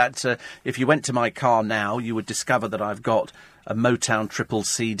 In fact, if you went to my car now, you would discover that I've got a Motown triple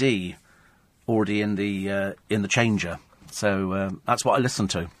CD already in the changer. So that's what I listen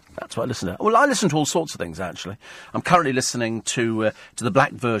to. Well, I listen to all sorts of things, actually. I'm currently listening to the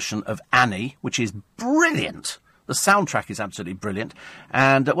black version of Annie, which is brilliant. The soundtrack is absolutely brilliant.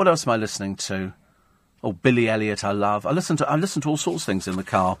 And what else am I listening to? Oh, Billy Elliot, I love. I listen to all sorts of things in the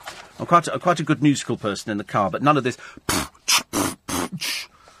car. I'm quite a good musical person in the car, but none of this.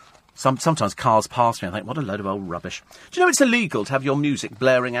 Sometimes cars pass me. I think, what a load of old rubbish. Do you know it's illegal to have your music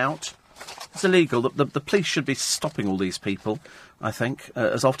blaring out? It's illegal. The police should be stopping all these people, I think,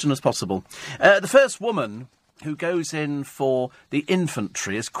 as often as possible. The first woman who goes in for the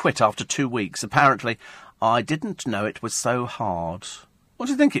infantry has quit after 2 weeks. Apparently, I didn't know it was so hard. What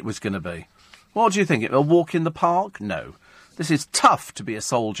do you think it was going to be? What do you think? A walk in the park? No. This is tough to be a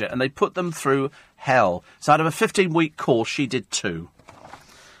soldier, and they put them through hell. So out of a 15-week course, she did 2.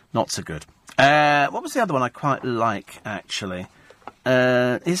 Not so good. What was the other one I quite like, actually?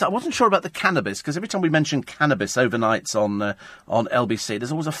 I wasn't sure about the cannabis, because every time we mention cannabis overnights on LBC,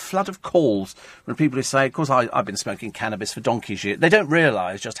 there's always a flood of calls from people who say, of course, I've been smoking cannabis for donkey's years. They don't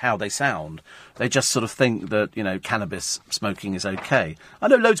realise just how they sound. They just sort of think that, cannabis smoking is okay. I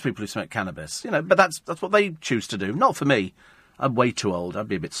know loads of people who smoke cannabis, but that's what they choose to do. Not for me. I'm way too old. I'd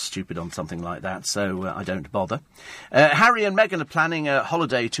be a bit stupid on something like that, so I don't bother. Harry and Meghan are planning a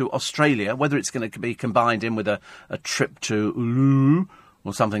holiday to Australia, whether it's going to be combined in with a trip to Ulu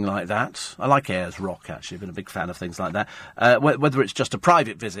or something like that. I like Ayers Rock, actually. I've been a big fan of things like that. Whether it's just a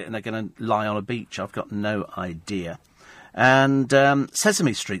private visit and they're going to lie on a beach, I've got no idea. And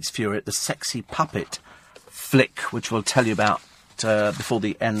Sesame Street's fury at the Sexy Puppet flick, which we'll tell you about before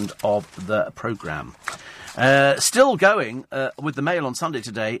the end of the programme. Still going with the Mail on Sunday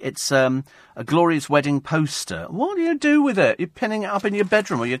today. It's a glorious wedding poster. What do you do with it? You're pinning it up in your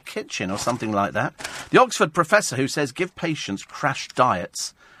bedroom or your kitchen or something like that. The Oxford professor who says give patients crash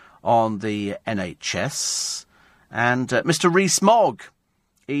diets on the NHS. And Mr. Rees-Mogg,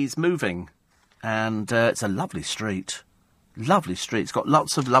 he's moving. And it's a lovely street. Lovely street. It's got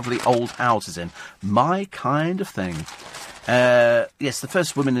lots of lovely old houses in. My kind of thing. Yes, the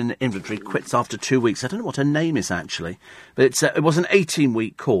first woman in the inventory quits after 2 weeks. I don't know what her name is, actually. But it was an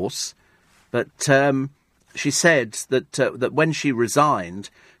 18-week course. But she said that when she resigned,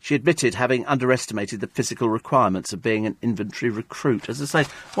 she admitted having underestimated the physical requirements of being an inventory recruit. As I say,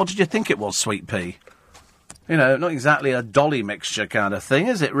 what did you think it was, Sweet Pea? Not exactly a dolly mixture kind of thing,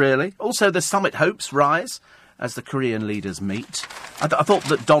 is it, really? Also, the summit hopes rise as the Korean leaders meet. I thought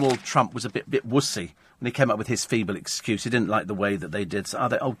that Donald Trump was a bit wussy when he came up with his feeble excuse. He didn't like the way that they did.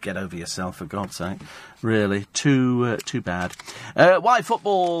 So, get over yourself, for God's sake. Really, too bad. Why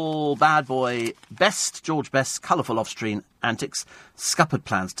football bad boy George Best's colourful off-screen antics scuppered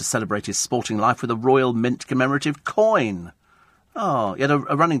plans to celebrate his sporting life with a Royal Mint commemorative coin. Oh, he had a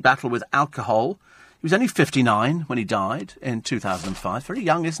running battle with alcohol. He was only 59 when he died in 2005. Very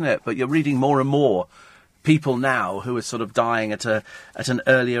young, isn't it? But you're reading more and more people now who are sort of dying at an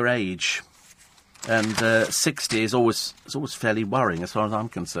earlier age. And 60 is always fairly worrying as far as I'm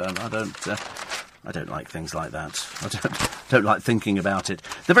concerned. I don't like things like that. I don't like thinking about it.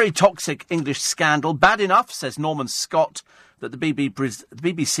 The very toxic English scandal. Bad enough, says Norman Scott, that the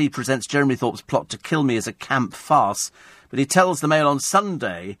BBC presents Jeremy Thorpe's plot to kill me as a camp farce. But he tells the Mail on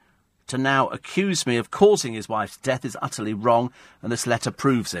Sunday to now accuse me of causing his wife's death is utterly wrong, and this letter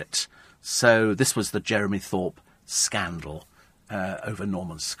proves it. So this was the Jeremy Thorpe scandal over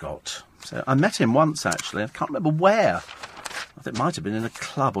Norman Scott. So I met him once, actually. I can't remember where. I think it might have been in a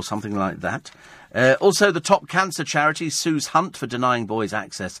club or something like that. Also, the top cancer charity sues Hunt for denying boys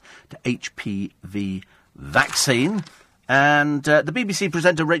access to HPV vaccine. And the BBC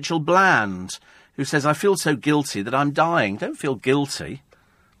presenter Rachel Bland, who says, I feel so guilty that I'm dying. Don't feel guilty.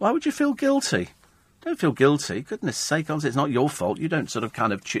 Why would you feel guilty? Don't feel guilty. Goodness sake, honestly, it's not your fault. You don't sort of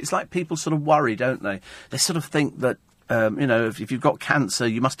kind of... It's like people sort of worry, don't they? They sort of think that, if you've got cancer,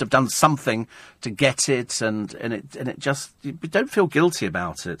 you must have done something to get it, and it just... Don't feel guilty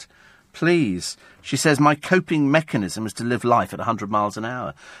about it. Please. She says, my coping mechanism is to live life at 100 miles an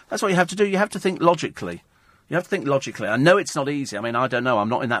hour. That's what you have to do. You have to think logically. You have to think logically. I know it's not easy. I mean, I don't know. I'm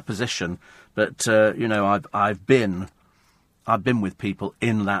not in that position. But, I've been with people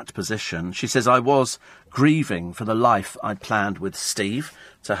in that position. She says, I was grieving for the life I'd planned with Steve,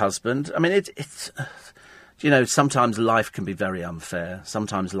 her husband. I mean, it's sometimes life can be very unfair.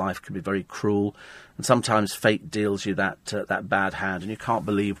 Sometimes life can be very cruel. And sometimes fate deals you that bad hand, and you can't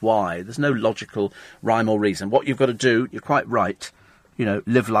believe why. There's no logical rhyme or reason. What you've got to do, you're quite right,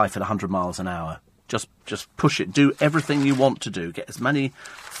 live life at 100 miles an hour. Just push it. Do everything you want to do. Get as many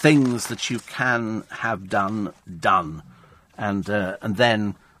things that you can have done. And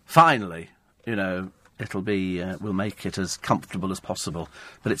then, finally, it'll be, we'll make it as comfortable as possible.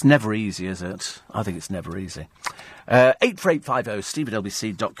 But it's never easy, is it? I think it's never easy. 84850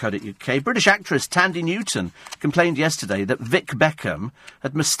 steve@lbc.co.uk. British actress Tandy Newton complained yesterday that Vic Beckham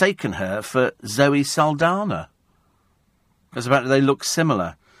had mistaken her for Zoe Saldana, because apparently they look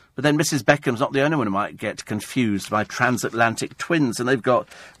similar. But then Mrs. Beckham's not the only one who might get confused by transatlantic twins, and they've got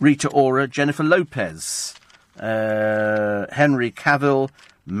Rita Ora, Jennifer Lopez, Henry Cavill,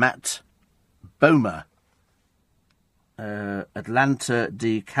 Matt Bomer, Atlanta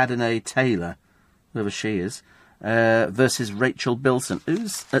de Cadenet Taylor, whoever she is, versus Rachel Bilson.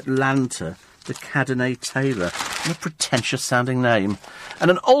 Who's Atlanta de Cadenet Taylor? What a pretentious-sounding name. And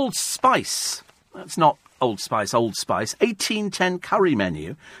an Old Spice. That's not Old Spice, 1810 curry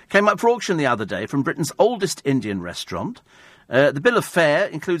menu, came up for auction the other day from Britain's oldest Indian restaurant. The bill of fare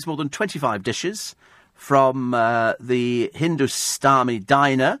includes more than 25 dishes from the Hindustani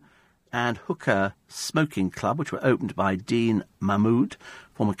Diner and Hookah Smoking Club, which were opened by Dean Mahmood,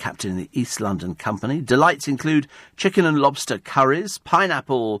 former captain in the East London Company. Delights include chicken and lobster curries,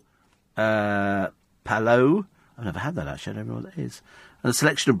 pineapple palo. I've never had that, actually. I don't know what that is. And a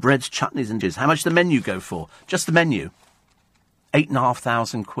selection of breads, chutneys and dishes. How much does the menu go for? Just the menu.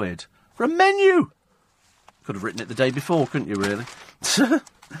 £8,500 for a menu. Could have written it the day before, couldn't you, really?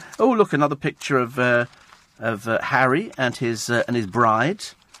 Oh, look, another picture of Harry and his bride.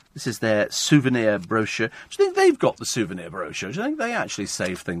 This is their souvenir brochure. Do you think they've got the souvenir brochure? Do you think they actually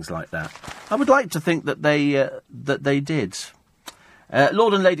save things like that? I would like to think that they did.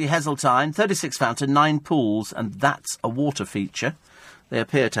 Lord and Lady Heseltine, 36 fountain, 9 pools, and that's a water feature. They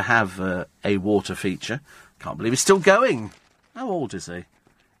appear to have a water feature. Can't believe he's still going. How old is he?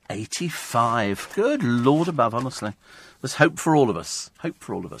 85. Good Lord above, honestly. There's hope for all of us. Hope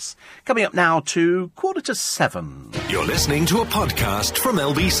for all of us. Coming up now to 7:15. You're listening to a podcast from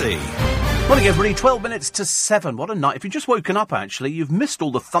LBC. Morning, everybody. 12 minutes to 7. What a night. If you've just woken up, actually, you've missed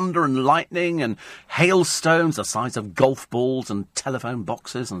all the thunder and lightning and hailstones the size of golf balls and telephone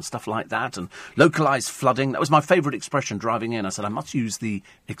boxes and stuff like that, and localised flooding. That was my favourite expression driving in. I said I must use the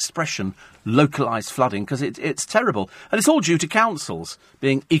expression localised flooding because it's terrible. And it's all due to councils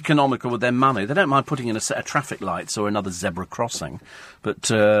being economical with their money. They don't mind putting in a set of traffic lights or another zebra crossing,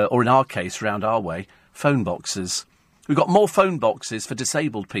 but or in our case, round our way, phone boxes. We've got more phone boxes for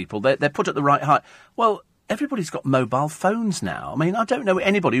disabled people. They're put at the right height. Well, everybody's got mobile phones now. I mean, I don't know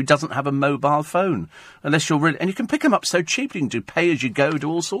anybody who doesn't have a mobile phone, unless you're really... And you can pick them up so cheap. You can do pay-as-you-go, do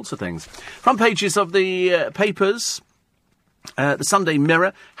all sorts of things. Front pages of the papers. The Sunday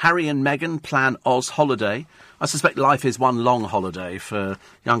Mirror, Harry and Meghan plan Oz holiday. I suspect life is one long holiday for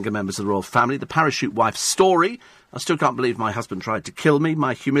younger members of the royal family. The parachute wife story. I still can't believe my husband tried to kill me.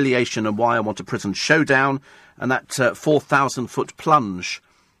 My humiliation and why I want a prison showdown. And that 4,000-foot plunge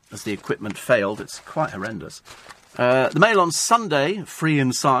as the equipment failed. It's quite horrendous. The Mail on Sunday, free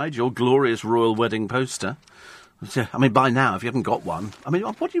inside, your glorious royal wedding poster. I mean, by now, if you haven't got one, I mean,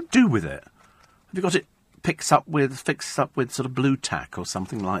 what do you do with it? Have you got it fixed up with sort of blue tack or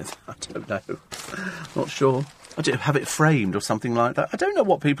something like that? I don't know. Not sure. I do have it framed or something like that. I don't know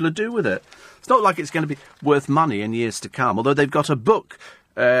what people would do with it. It's not like it's going to be worth money in years to come, although they've got a book,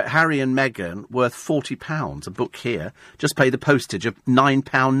 Harry and Meghan, worth £40, a book here. Just pay the postage of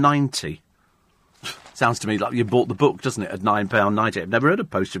 £9.90. Sounds to me like you bought the book, doesn't it, at £9.90. I've never heard of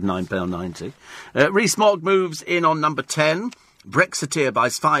postage of £9.90. Rees-Mogg moves in on number 10. Brexiteer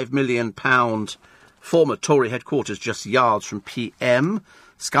buys £5 million. Former Tory headquarters just yards from PM.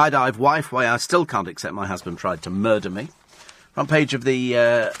 Skydive wife, why I still can't accept my husband tried to murder me. Front page of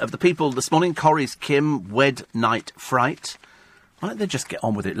the People this morning. Corrie's Kim, wed night fright. Why don't they just get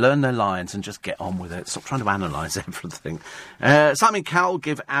on with it, learn their lines and just get on with it? Stop trying to analyse everything. Simon Cowell,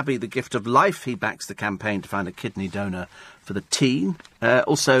 give Abby the gift of life. He backs the campaign to find a kidney donor for the teen.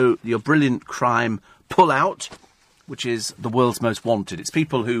 Also, your brilliant crime Pull-Out, which is the world's most wanted. It's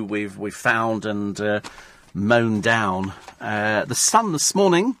people who we've found and mown down. The Sun this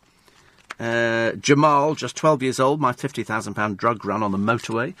morning. Jamal, just 12 years old, my £50,000 drug run on the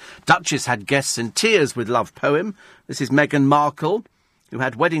motorway. Duchess had guests in tears with love poem. This is Meghan Markle, who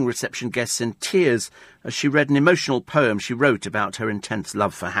had wedding reception guests in tears as she read an emotional poem she wrote about her intense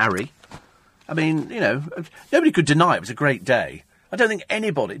love for Harry. I mean, you know, nobody could deny it was a great day. I don't think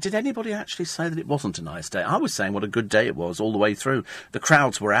did anybody actually say that it wasn't a nice day? I was saying what a good day it was all the way through. The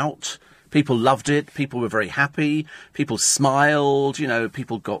crowds were out. People loved it. People were very happy. People smiled. You know,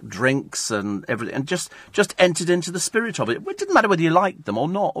 people got drinks and everything, and just entered into the spirit of it. It didn't matter whether you liked them or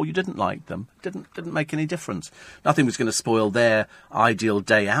not, or you didn't like them. It didn't make any difference. Nothing was going to spoil their ideal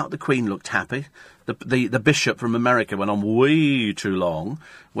day out. The Queen looked happy. The bishop from America went on way too long.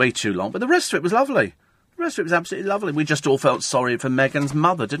 But the rest of it was lovely. The rest of it was absolutely lovely. We just all felt sorry for Meghan's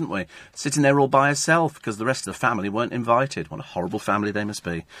mother, didn't we? Sitting there all by herself because the rest of the family weren't invited. What a horrible family they must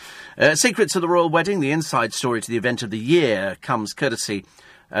be. Secrets of the royal wedding, the inside story to the event of the year, comes courtesy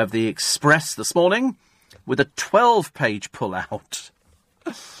of the Express this morning with a 12-page pull-out.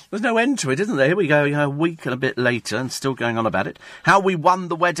 There's no end to it, isn't there? Here we go, a week and a bit later and still going on about it. How we won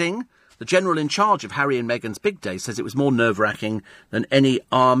the wedding. The general in charge of Harry and Meghan's big day says it was more nerve-wracking than any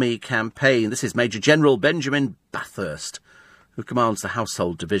army campaign. This is Major General Benjamin Bathurst, who commands the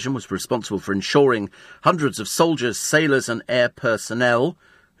Household Division, was responsible for ensuring hundreds of soldiers, sailors and air personnel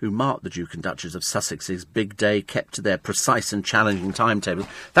who marked the Duke and Duchess of Sussex's big day kept to their precise and challenging timetables.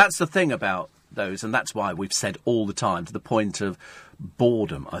 That's the thing about those, and that's why we've said all the time, to the point of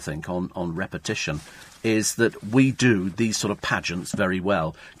boredom, I think, on repetition, is that we do these sort of pageants very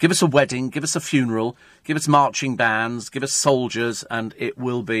well. Give us a wedding, give us a funeral, give us marching bands, give us soldiers, and it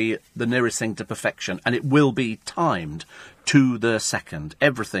will be the nearest thing to perfection. And it will be timed to the second.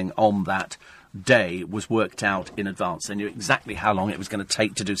 Everything on that day was worked out in advance. They knew exactly how long it was going to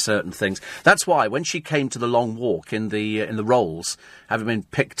take to do certain things. That's why when she came to the long walk in the Rolls, having been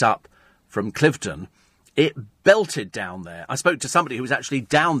picked up from Cliveden, it belted down there. I spoke to somebody who was actually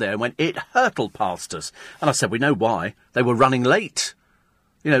down there and went, it hurtled past us. And I said, we know why. They were running late.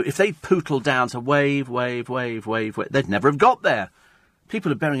 You know, if they'd pootled down to wave, they'd never have got there.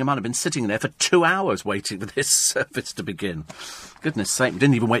 People, bearing in mind, have been sitting there for 2 hours waiting for this service to begin. Goodness sake, we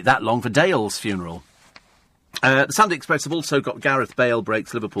didn't even wait that long for Dale's funeral. The Sunday Express have also got Gareth Bale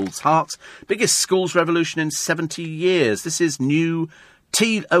breaks Liverpool's heart. Biggest schools revolution in 70 years. This is new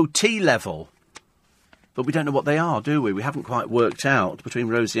TOT level. But we don't know what they are, do we? We haven't quite worked out, between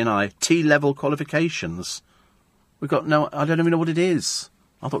Rosie and I, T-level qualifications. We've got no... I don't even know what it is.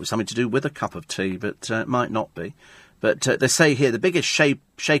 I thought it was something to do with a cup of tea, but it might not be. But they say here, the biggest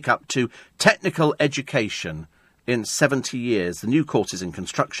shake-up to technical education in 70 years. The new courses in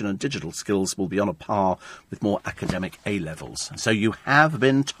construction and digital skills will be on a par with more academic A-levels. So you have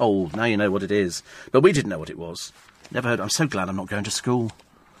been told. Now you know what it is. But we didn't know what it was. Never heard. I'm so glad I'm not going to school.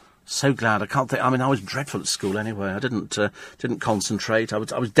 So glad. I can't think. I mean, I was dreadful at school anyway. I didn't concentrate. I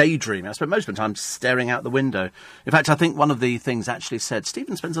was daydreaming. I spent most of the time staring out the window. In fact, I think one of the things actually said,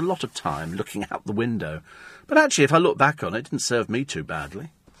 Stephen spends a lot of time looking out the window. But actually, if I look back on it, it didn't serve me too badly.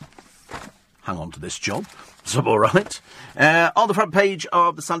 Hung on to this job. It's all right. On the front page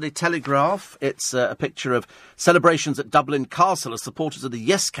of the Sunday Telegraph, it's a picture of celebrations at Dublin Castle as supporters of the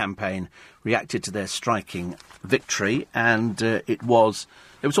Yes campaign reacted to their striking victory. And it was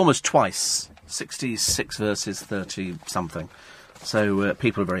almost twice, 66 versus 30-something. So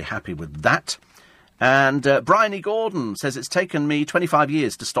people are very happy with that. And Bryony Gordon says, it's taken me 25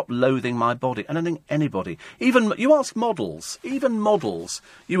 years to stop loathing my body. I don't think anybody, even, you ask models, even models,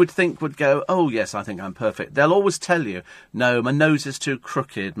 you would think would go, oh, yes, I think I'm perfect. They'll always tell you, no, my nose is too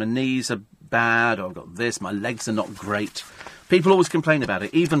crooked, my knees are bad, or I've got this, my legs are not great. People always complain about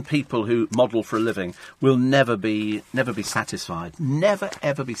it. Even people who model for a living will never be satisfied. Never,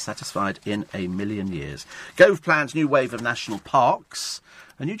 ever be satisfied in a million years. Gove plans new wave of national parks.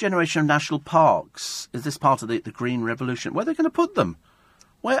 A new generation of national parks. Is this part of the Green Revolution? Where are they going to put them?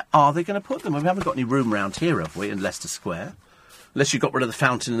 Where are they going to put them? We haven't got any room round here, have we, in Leicester Square? Unless you got rid of the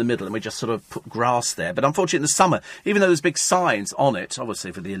fountain in the middle and we just sort of put grass there. But unfortunately in the summer, even though there's big signs on it,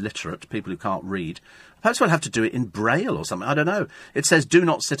 obviously for the illiterate, people who can't read, perhaps we'll have to do it in Braille or something, I don't know. It says, do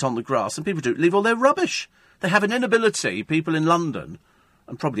not sit on the grass, and people do leave all their rubbish. They have an inability, people in London,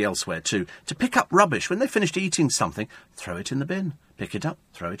 and probably elsewhere too, to pick up rubbish. When they've finished eating something, throw it in the bin. Pick it up,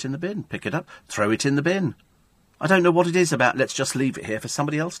 throw it in the bin. Pick it up, throw it in the bin. I don't know what it is about, let's just leave it here for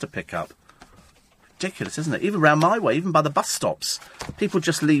somebody else to pick up. Ridiculous, isn't it? Even round my way, even by the bus stops, people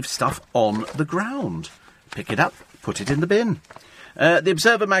just leave stuff on the ground. Pick it up, put it in the bin. The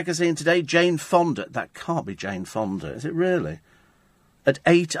Observer magazine today, Jane Fonda. That can't be Jane Fonda, is it really? At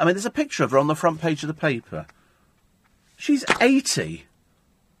 8, I mean, there's a picture of her on the front page of the paper. She's 80.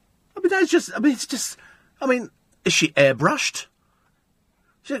 I mean, that's just, is she airbrushed?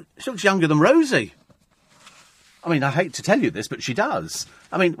 She looks younger than Rosie. I mean, I hate to tell you this, but she does.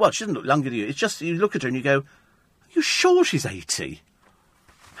 I mean, well, she doesn't look younger than you. It's just, you look at her and you go, are you sure she's 80?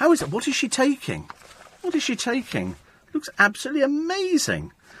 How is it? What is she taking? What is she taking? Looks absolutely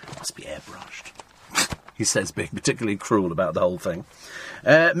amazing. Must be airbrushed. He says, being particularly cruel about the whole thing.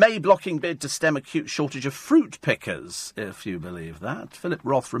 May blocking bid to stem acute shortage of fruit pickers, if you believe that. Philip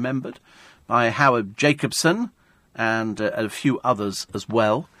Roth remembered by Howard Jacobson and a few others as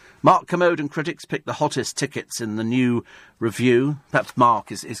well. Mark Commode and critics picked the hottest tickets in the new review. Perhaps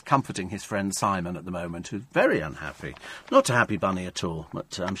Mark is comforting his friend Simon at the moment, who's very unhappy. Not a happy bunny at all,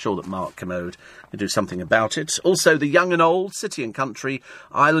 but I'm sure that Mark Commode will do something about it. Also, the young and old, city and country,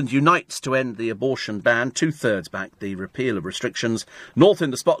 Ireland unites to end the abortion ban. 2/3 back the repeal of restrictions. North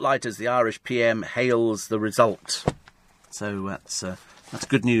in the spotlight as the Irish PM hails the result. So that's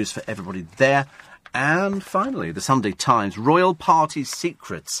good news for everybody there. And finally, the Sunday Times, Royal Party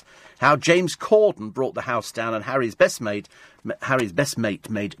Secrets. How James Corden brought the house down and Harry's best mate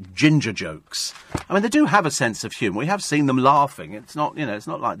made ginger jokes. I mean, they do have a sense of humour. We have seen them laughing. It's not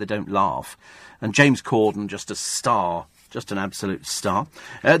like they don't laugh. And James Corden, just a star, just an absolute star.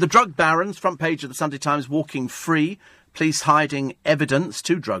 The drug barons, front page of the Sunday Times, walking free. Police hiding evidence.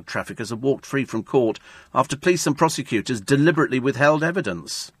 2 drug traffickers have walked free from court after police and prosecutors deliberately withheld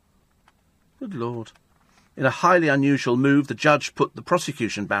evidence. Good Lord. In a highly unusual move, the judge put the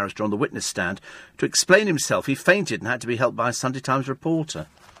prosecution barrister on the witness stand to explain himself. He fainted and had to be helped by a Sunday Times reporter.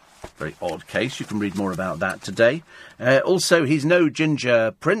 Very odd case. You can read more about that today. Also, he's no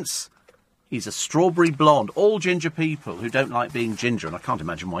ginger prince. He's a strawberry blonde. All ginger people who don't like being ginger, and I can't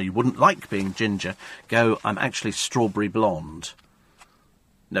imagine why you wouldn't like being ginger, go, I'm actually strawberry blonde.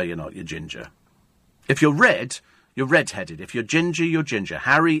 No, you're not. You're ginger. If you're red, you're red-headed. If you're ginger, you're ginger.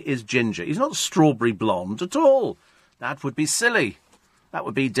 Harry is ginger. He's not strawberry blonde at all. That would be silly. That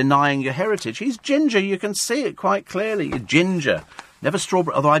would be denying your heritage. He's ginger. You can see it quite clearly. You're ginger. Never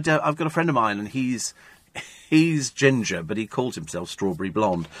strawberry. Although I've got a friend of mine and he's ginger, but he calls himself strawberry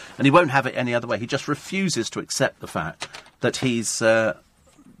blonde. And he won't have it any other way. He just refuses to accept the fact that he's not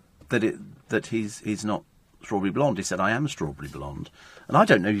strawberry blonde. He said, I am strawberry blonde. And I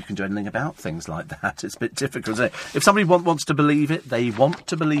don't know you can do anything about things like that. It's a bit difficult, isn't it? If somebody wants to believe it, they want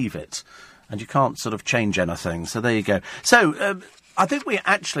to believe it. And you can't sort of change anything. So there you go. So, I think we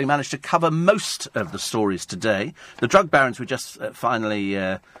actually managed to cover most of the stories today. The drug barons we just finally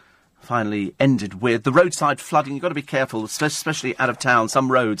ended with. The roadside flooding, you've got to be careful, especially out of town. Some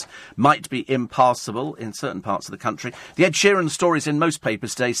roads might be impassable in certain parts of the country. The Ed Sheeran stories in most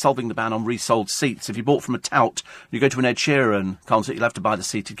papers today, solving the ban on resold seats. If you bought from a tout, you go to an Ed Sheeran concert, you'll have to buy the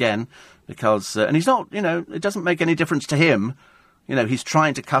seat again. Because, and he's not, it doesn't make any difference to him. He's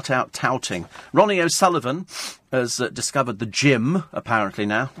trying to cut out touting. Ronnie O'Sullivan has discovered the gym, apparently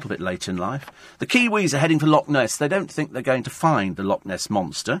now, a little bit late in life. The Kiwis are heading for Loch Ness. They don't think they're going to find the Loch Ness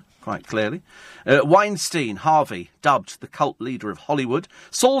monster, quite clearly. Weinstein, Harvey, dubbed the cult leader of Hollywood.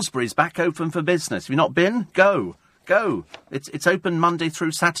 Salisbury's back open for business. Have you not been? Go. It's open Monday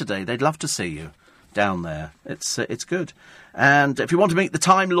through Saturday. They'd love to see you down there. It's good. And if you want to meet the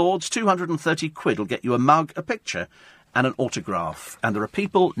Time Lords, 230 quid will get you a mug, a picture, and an autograph. And there are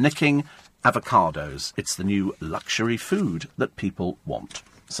people nicking avocados. It's the new luxury food that people want.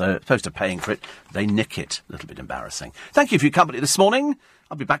 So, as opposed to paying for it, they nick it. A little bit embarrassing. Thank you for your company this morning.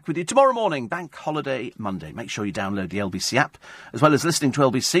 I'll be back with you tomorrow morning, Bank Holiday Monday. Make sure you download the LBC app. As well as listening to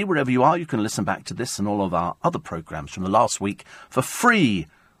LBC, wherever you are, you can listen back to this and all of our other programmes from the last week for free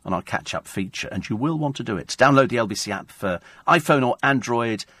on our catch-up feature. And you will want to do it. Download the LBC app for iPhone or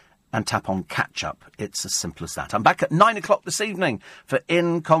Android and tap on catch-up. It's as simple as that. I'm back at 9 o'clock this evening for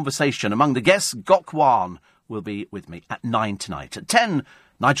In Conversation. Among the guests, Gokwan will be with me at 9 tonight. At 10,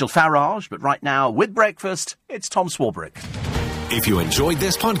 Nigel Farage. But right now, with breakfast, it's Tom Swarbrick. If you enjoyed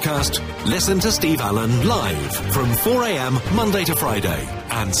this podcast, listen to Steve Allen live from 4 a.m. Monday to Friday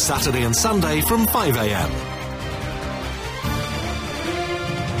and Saturday and Sunday from 5 a.m.